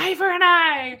like, eye for an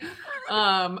eye.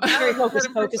 Very focus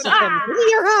of him.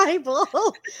 Your eyeball.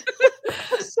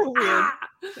 So weird.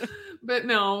 But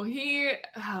no,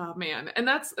 oh man. And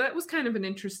that was kind of an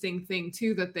interesting thing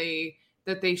too that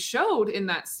they showed in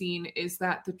that scene, is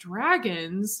that the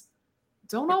dragons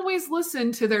don't always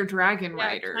listen to their dragon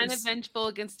riders. Kind of vengeful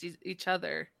against each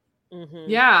other. Mm-hmm.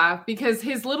 Yeah, because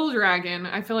his little dragon,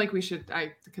 I feel like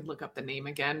I could look up the name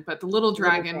again, but the little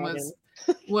dragon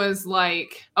was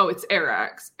like, oh, it's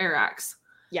Arax.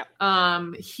 Yeah.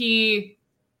 He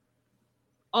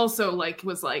also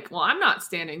was like, well, I'm not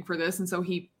standing for this. And so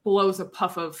he blows a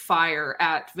puff of fire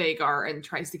at Vhagar and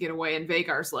tries to get away. And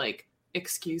Vagar's like,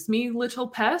 excuse me, little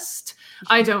pest?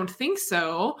 I don't think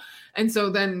so. And so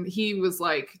then he was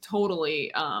like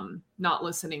totally not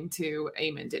listening to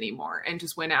Aemond anymore and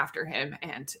just went after him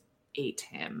and ate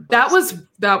him. That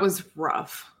was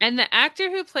rough. And the actor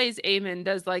who plays Aemond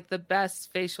does like the best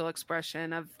facial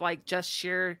expression of like just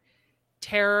sheer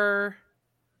terror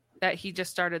that he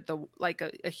just started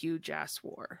a huge ass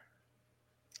war.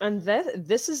 And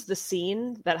this is the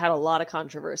scene that had a lot of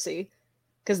controversy.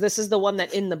 Because this is the one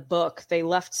that in the book, they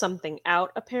left something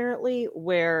out, apparently,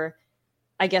 where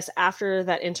I guess after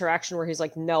that interaction where he's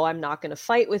like, no, I'm not going to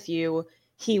fight with you,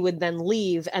 he would then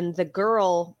leave. And the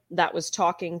girl that was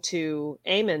talking to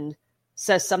Aemond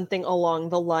says something along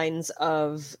the lines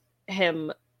of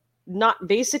him not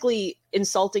basically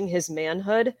insulting his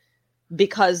manhood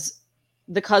because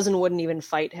the cousin wouldn't even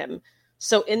fight him.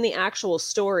 So in the actual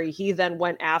story, he then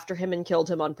went after him and killed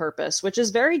him on purpose, which is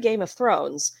very Game of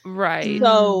Thrones. Right.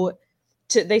 So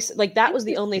that was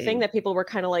the only thing that people were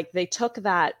kind of like, they took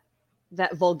that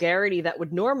vulgarity that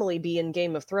would normally be in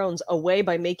Game of Thrones away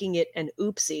by making it an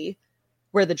oopsie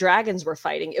where the dragons were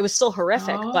fighting. It was still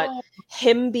horrific, but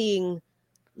him being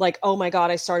like, oh my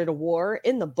God, I started a war.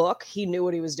 In the book, he knew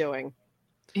what he was doing.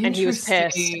 And he was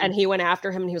pissed, and he went after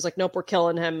him, and he was like, nope, we're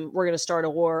killing him. We're going to start a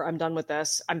war. I'm done with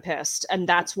this. I'm pissed. And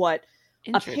that's what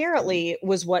apparently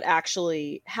was what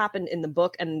actually happened in the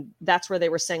book. And that's where they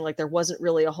were saying like there wasn't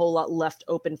really a whole lot left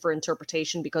open for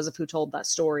interpretation because of who told that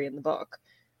story in the book.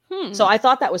 So I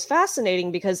thought that was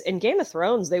fascinating because in Game of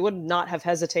Thrones, they would not have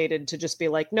hesitated to just be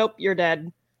like, nope, you're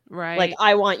dead. Right. Like,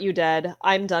 I want you dead.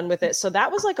 I'm done with it. So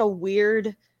that was like a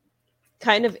weird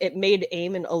kind of, it made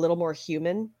Aemon a little more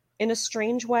human in a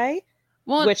strange way,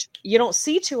 which you don't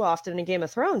see too often in Game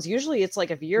of Thrones. Usually it's like,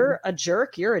 if you're a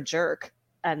jerk, you're a jerk.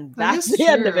 And that's the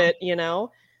end of it, you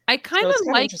know? I kind of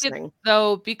like it,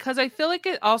 though, because I feel like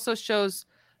it also shows,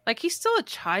 like, he's still a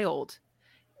child.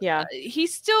 Yeah.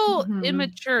 He's still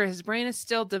immature. His brain is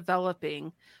still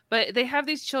developing. But they have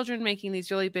these children making these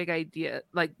really big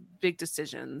big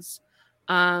decisions.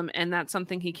 And that's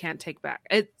something he can't take back.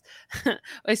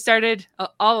 I started,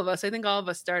 all of us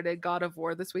started God of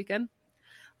War this weekend.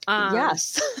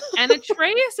 Yes. And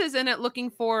Atreus is in it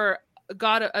looking for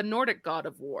a Nordic god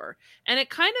of war. And it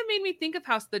kind of made me think of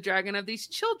House of the Dragon, of these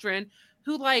children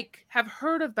who like have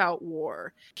heard about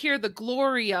war, hear the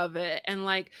glory of it, and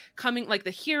like coming like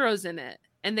the heroes in it.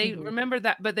 And they remember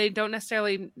that, but they don't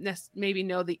necessarily maybe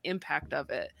know the impact of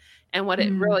it and what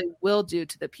it really will do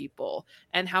to the people,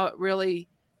 and how it really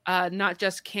not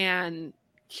just can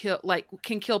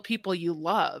kill people you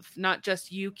love, not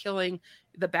just you killing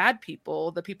the bad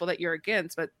people, the people that you're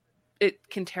against, but it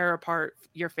can tear apart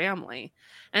your family.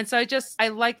 And so I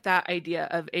like that idea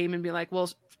of Aemon being like, well,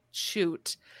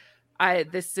 shoot,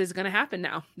 this is going to happen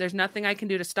now. There's nothing I can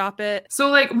do to stop it. So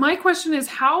like my question is,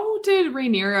 how did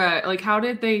Rhaenyra, like how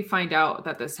did they find out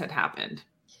that this had happened?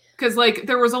 Because like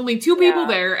there was only 2 people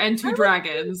there and 2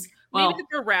 dragons. Maybe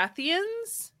the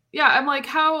Baratheons? Yeah, I'm like,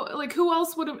 who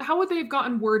else how would they have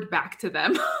gotten word back to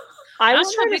them? I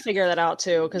was trying to figure that out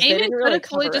too, because they didn't really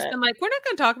cover it. I'm like, we're not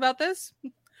going to talk about this.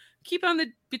 Keep it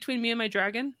between me and my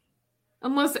dragon.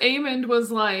 Unless Aemond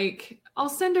was like, I'll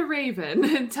send a raven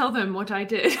and tell them what I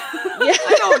did.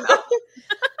 I don't know.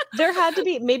 There had to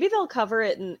be, maybe they'll cover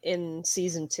it in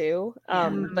season 2.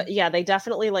 But yeah, they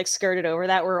definitely like skirted over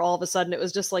that, where all of a sudden it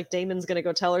was just like Daemon's gonna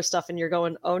go tell her stuff and you're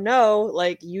going, oh no,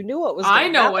 like you knew what was gonna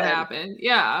happen. I know what happened.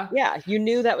 Yeah. Yeah, you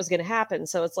knew that was gonna happen.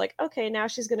 So it's like, okay, now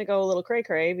she's gonna go a little cray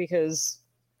cray because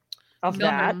of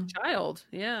that. Child.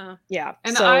 Yeah. Yeah.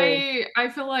 And so, I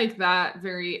feel like that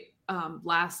very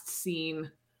last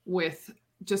scene with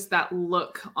just that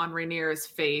look on Rhaenyra's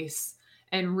face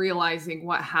and realizing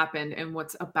what happened and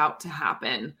what's about to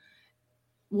happen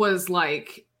was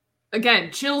like,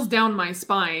 again, chills down my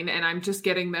spine. And I'm just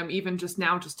getting them even just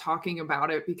now, just talking about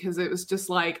it, because it was just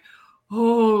like,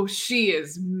 oh, she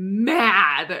is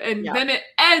mad. And then it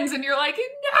ends and you're like,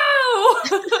 no,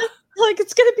 like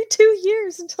it's going to be 2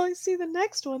 years until I see the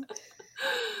next one.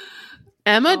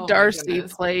 Emma Darcy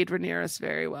played Rhaenyra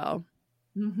very well.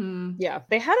 Mm-hmm. Yeah,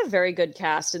 they had a very good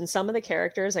cast, and some of the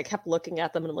characters, I kept looking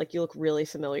at them and I'm like, you look really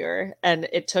familiar, and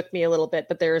it took me a little bit,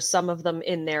 but there are some of them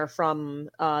in there from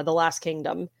The Last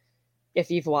Kingdom, if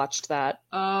you've watched that.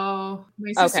 Oh,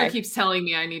 my sister keeps telling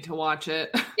me I need to watch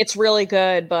it. It's really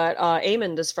good, but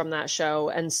Aemond is from that show,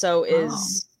 and so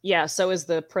is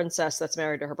the princess that's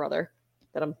married to her brother,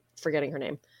 that I'm forgetting her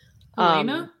name.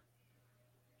 Helena?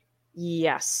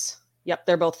 Yes. Yep,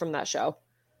 they're both from that show.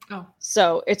 Oh.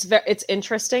 So it's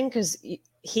interesting because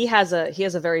he has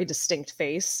a very distinct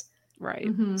face. Right.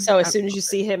 Mm-hmm. So as soon as you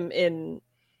see him in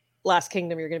Last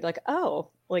Kingdom, you're gonna be like, oh,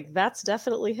 like that's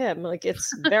definitely him. Like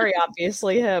it's very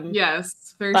obviously him.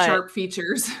 Yes, very sharp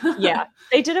features. Yeah,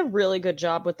 they did a really good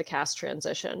job with the cast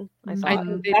transition. I thought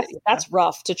that's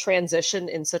rough to transition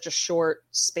in such a short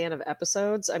span of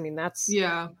episodes. I mean,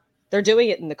 they're doing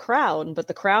it in The Crown, but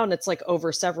The Crown, it's like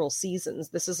over several seasons.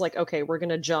 This is like, okay, we're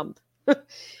gonna jump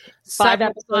 5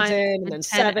 episodes in and then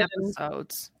 7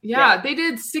 episodes. Yeah, they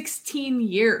did 16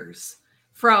 years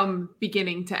from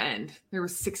beginning to end. There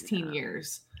was 16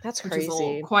 years. That's crazy.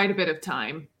 Which is quite a bit of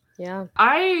time. Yeah.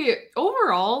 I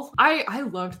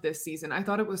loved this season. I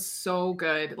thought it was so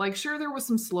good. Like, sure, there was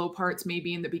some slow parts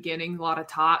maybe in the beginning, a lot of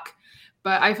talk,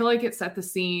 but I feel like it set the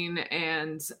scene,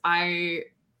 and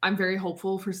I'm very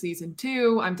hopeful for season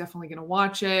 2. I'm definitely going to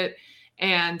watch it.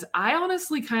 And I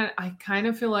honestly kind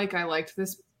of feel like I liked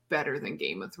this better than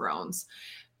Game of Thrones.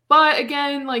 But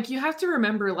again, like you have to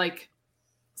remember, like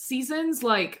seasons,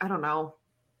 like, I don't know,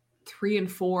 3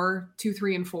 and 4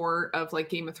 of like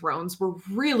Game of Thrones were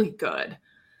really good.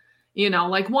 You know,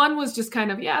 like 1 was just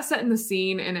kind of, setting the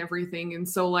scene and everything. And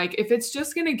so like, if it's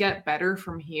just going to get better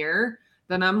from here,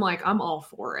 then I'm all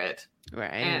for it. Right.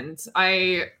 And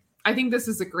I think this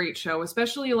is a great show,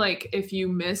 especially like if you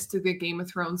missed the Game of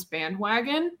Thrones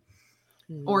bandwagon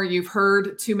or you've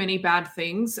heard too many bad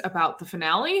things about the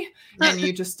finale and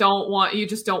you just don't want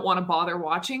to bother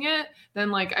watching it. Then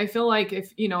like, I feel like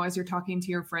if, you know, as you're talking to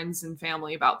your friends and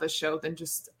family about this show, then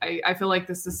just, I feel like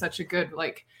this is such a good,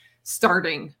 like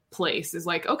starting place is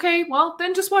like, okay, well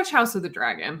then just watch House of the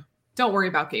Dragon. Don't worry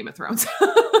about Game of Thrones.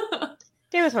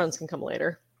 Game of Thrones can come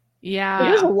later. Yeah.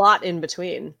 There's a lot in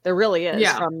between. There really is.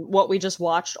 Yeah. From what we just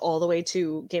watched all the way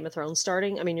to Game of Thrones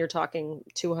starting. I mean, you're talking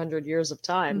 200 years of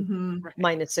time,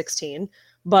 minus 16.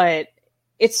 But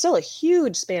it's still a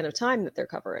huge span of time that they're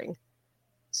covering.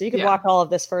 So you could watch all of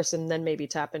this first and then maybe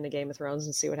tap into Game of Thrones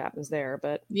and see what happens there.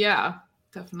 But yeah,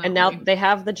 definitely. And now they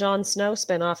have the Jon Snow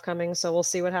spinoff coming, so we'll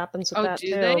see what happens with that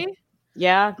too. They?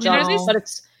 Yeah,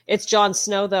 but it's Jon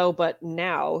Snow though, but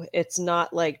now it's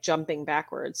not like jumping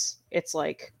backwards. It's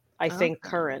like I think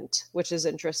current, which is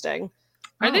interesting.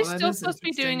 Are they still supposed to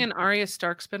be doing an Arya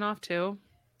Stark spinoff too?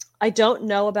 I don't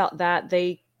know about that.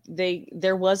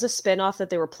 There was a spinoff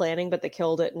that they were planning, but they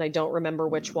killed it, and I don't remember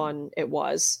which one it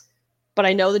was. But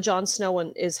I know the Jon Snow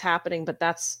one is happening, but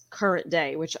that's current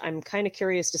day, which I'm kind of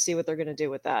curious to see what they're going to do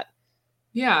with that.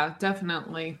 Yeah,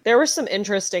 definitely. There were some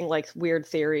interesting, like, weird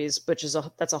theories, which is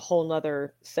that's a whole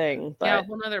nother thing. But, a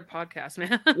whole nother podcast,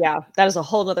 man. Yeah, that is a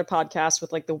whole nother podcast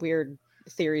with like the weird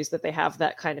theories that they have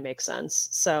that kind of make sense.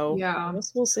 So yeah, I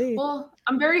guess we'll see. Well,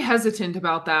 I'm very hesitant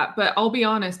about that, but I'll be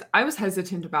honest, I was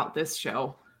hesitant about this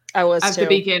show. I was at the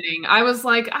beginning. I was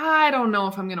like, I don't know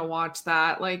if I'm gonna watch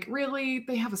that. Like, really,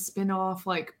 they have a spinoff.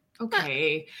 Like,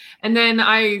 okay. And then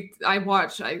I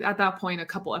watched, at that point, a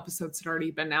couple episodes had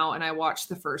already been out, and I watched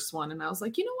the first one, and I was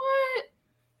like, you know what?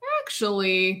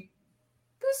 Actually,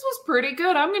 this was pretty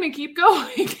good. I'm going to keep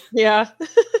going. Yeah.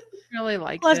 Really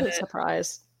liked it. Pleasant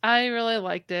surprise. I really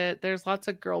liked it. There's lots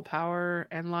of girl power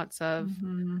and lots of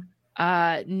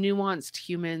nuanced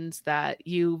humans that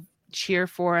you cheer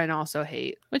for and also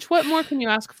hate. Which, what more can you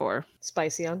ask for?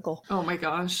 Spicy uncle. Oh my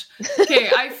gosh. Okay,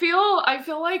 I feel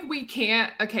like we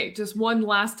can't. Okay, just one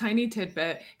last tiny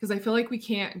tidbit, because I feel like we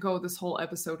can't go this whole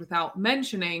episode without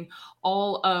mentioning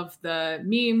all of the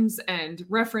memes and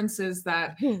references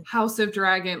that House of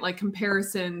Dragon, like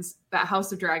comparisons that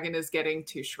House of Dragon is getting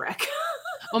to Shrek.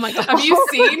 Oh my god. Have you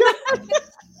seen?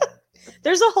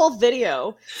 There's a whole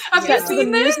video. Have you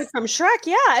seen the this? music from Shrek?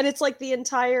 Yeah, and it's like the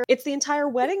entire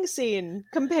wedding scene,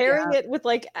 comparing it with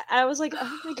like, I was like,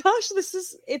 oh my gosh,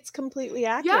 it's completely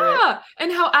accurate. Yeah,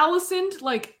 and how Alicent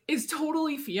like is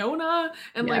totally Fiona,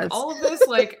 and like all of this,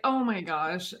 like, oh my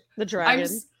gosh, the dragon.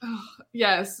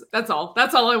 Yes, that's all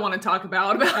I want to talk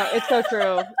about. It's so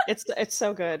true. It's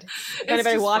so good. If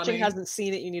anybody watching hasn't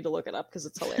seen it, you need to look it up because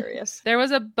it's hilarious. There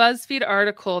was a BuzzFeed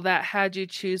article that had you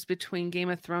choose between Game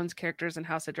of Thrones characters and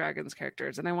House of Dragons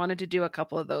characters, and I wanted to do a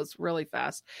couple of those really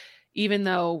fast, even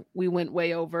though we went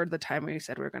way over the time we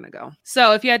said we were going to go.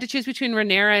 So if you had to choose between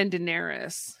Rhaenyra and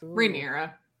Daenerys.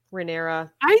 Rhaenyra.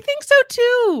 I think so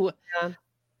too. Yeah.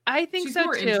 I think she's so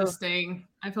more too. Interesting.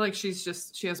 I feel like she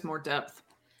has more depth.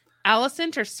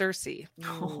 Alicent or Cersei?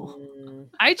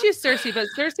 I choose Cersei, but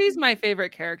Cersei's my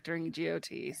favorite character in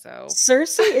GOT. So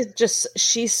Cersei is just,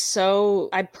 she's so,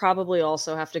 I'd probably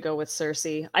also have to go with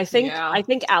Cersei. I think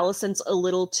Alicent's a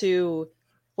little too,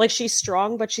 like, she's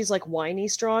strong, but she's like whiny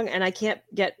strong, and I can't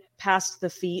get past the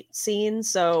feet scene,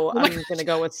 so I'm gonna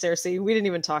go with Cersei. We didn't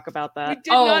even talk about that. We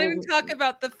did not even talk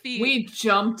about the feet. We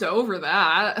jumped over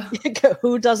that.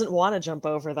 Who doesn't want to jump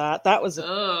over that? That was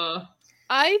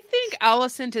I think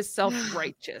Alicent is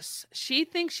self-righteous. She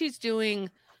thinks she's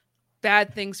doing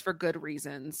bad things for good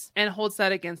reasons and holds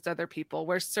that against other people.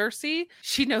 Where Cersei,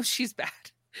 she knows she's bad.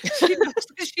 She knows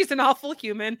she's an awful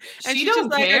human, and she's just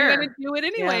like, I'm gonna do it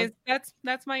anyways. Yeah.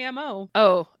 That's my MO.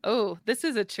 Oh, this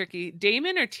is a tricky.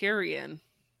 Daemon or Tyrion?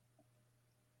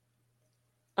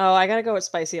 Oh, I gotta go with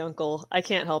Spicy Uncle. I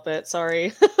can't help it.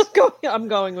 Sorry. I'm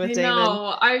going with Daemon.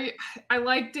 No, I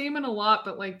like Daemon a lot,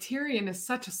 but like Tyrion is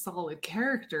such a solid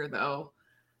character, though.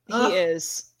 He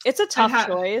is. It's a tough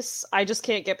choice. I just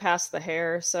can't get past the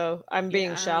hair, so I'm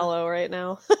being shallow right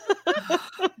now.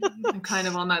 I'm kind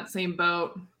of on that same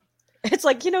boat. It's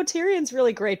like, Tyrion's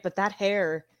really great, but that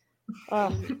hair.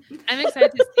 I'm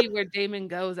excited to see where Daemon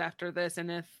goes after this,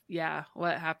 and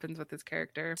what happens with his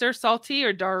character. Sir Salty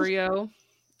or Dario?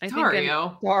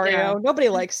 Dario. Yeah. Nobody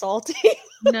likes Salty.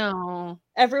 No.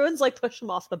 Everyone's like, push him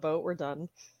off the boat. We're done.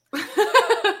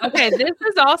 Okay, this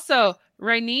is also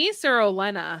Rhaenys or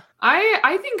Olenna.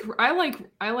 I think I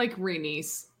like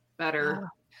Rhaenys better.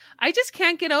 I just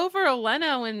can't get over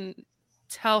Olenna and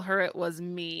tell her it was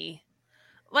me.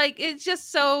 Like, it's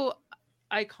just so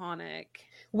iconic.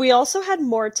 We also had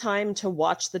more time to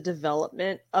watch the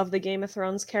development of the Game of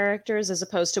Thrones characters, as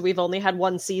opposed to we've only had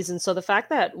one season. So the fact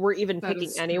that we're even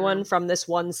picking anyone from this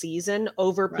one season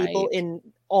over people in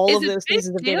all of those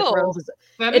seasons of Game of Thrones,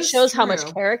 it shows how much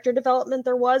character development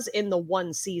there was in the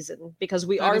one season, because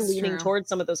we are leaning towards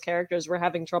some of those characters. We're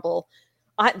having trouble.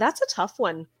 That's a tough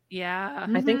one. Yeah.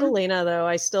 I think Olenna, though,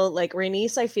 I still like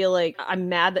Rhaenys. I feel like I'm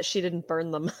mad that she didn't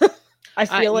burn them. I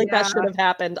feel like that should have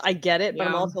happened. I get it, but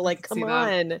I'm also like, come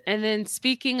on. And then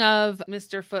speaking of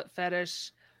Mr. Foot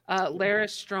Fetish, Larys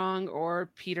Strong or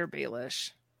Peter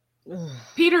Baelish?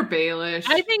 Peter Baelish.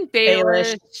 I think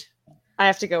Baelish. I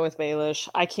have to go with Baelish.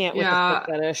 I can't with the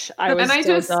Foot Fetish. I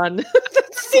was done.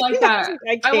 Like that.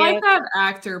 I like that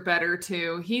actor better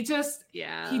too. He just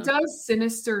he does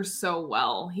sinister so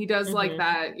well. He does like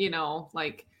that,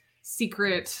 like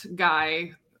secret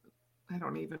guy. I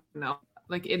don't even know.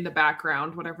 Like in the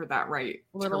background, whatever that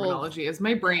terminology is.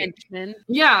 My brain. Henchman.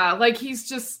 Yeah, like he's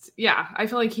just, I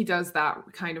feel like he does that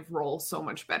kind of role so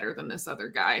much better than this other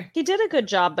guy. He did a good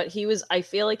job, but I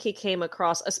feel like he came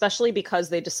across, especially because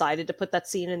they decided to put that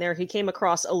scene in there, he came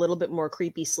across a little bit more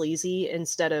creepy sleazy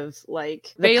instead of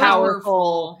like the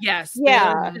powerful. Yes.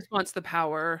 Yeah. He just wants the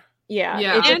power.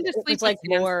 Yeah. It's like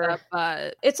more,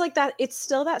 but it's like that. It's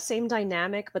still that same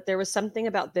dynamic, but there was something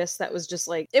about this that was just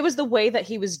like, it was the way that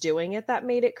he was doing it that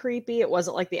made it creepy. It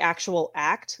wasn't like the actual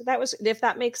act that was, if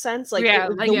that makes sense. Like, it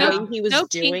was the way he was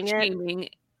doing it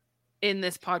in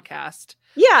this podcast.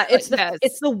 Yeah, it's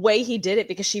the way he did it,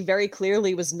 because she very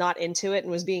clearly was not into it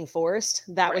and was being forced.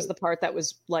 That was the part that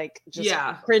was like just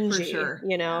cringy, for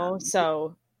sure.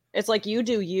 So It's like you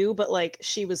do you, but like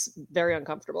she was very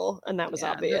uncomfortable, and that was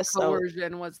obvious. The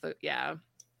coercion was yeah,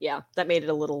 that made it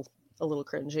a little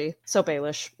cringy. So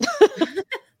Baelish.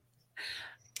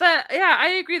 But yeah, I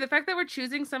agree. The fact that we're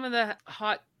choosing some of the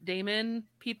hot Daemon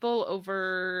people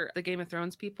over the Game of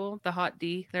Thrones people, the hot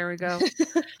D, there we go,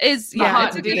 is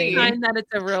it's a good sign that it's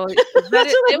a really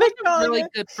it was a really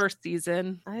good first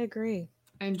season. I agree.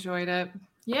 I enjoyed it.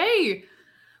 Yay!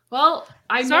 Well,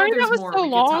 I know there's more we could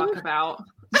talk about.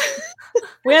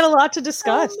 We had a lot to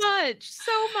discuss.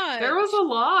 So much. There was a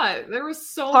lot. There was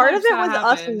so part much of it was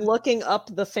us looking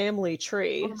up the family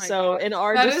tree. God. In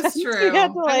our defense, is true. We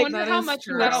had to, I wonder how much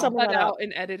that'll cut out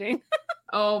in editing.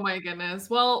 Oh my goodness.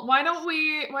 Well, why don't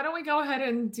we go ahead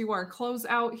and do our close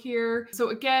out here? So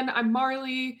again, I'm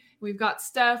Marley. We've got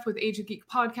Steph with Age of Geek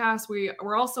podcast.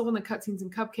 We're also on the Cutscenes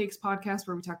and Cupcakes podcast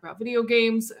where we talk about video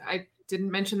games. I didn't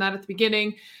mention that at the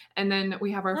beginning. And then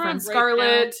we have our friend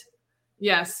Scarlet.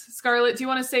 Yes. Scarlet, do you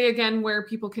want to say again where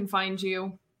people can find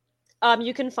you?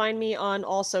 You can find me on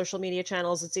all social media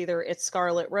channels. It's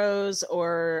Scarlet Rose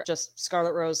or just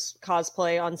Scarlet Rose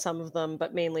cosplay on some of them,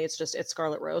 but mainly it's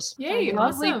Scarlet Rose. Yay,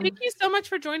 lovely. Awesome. Thank you so much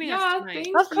for joining us tonight.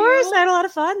 Of course, I had a lot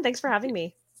of fun. Thanks for having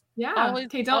me. Yeah. Always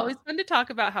fun to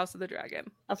talk about House of the Dragon.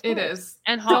 Of course. It is.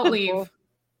 And don't leave.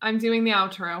 I'm doing the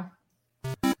outro.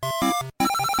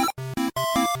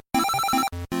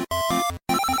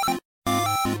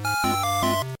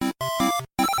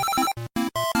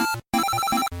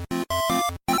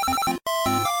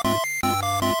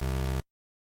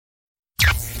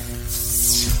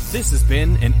 This has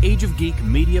been an Age of Geek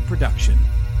media production.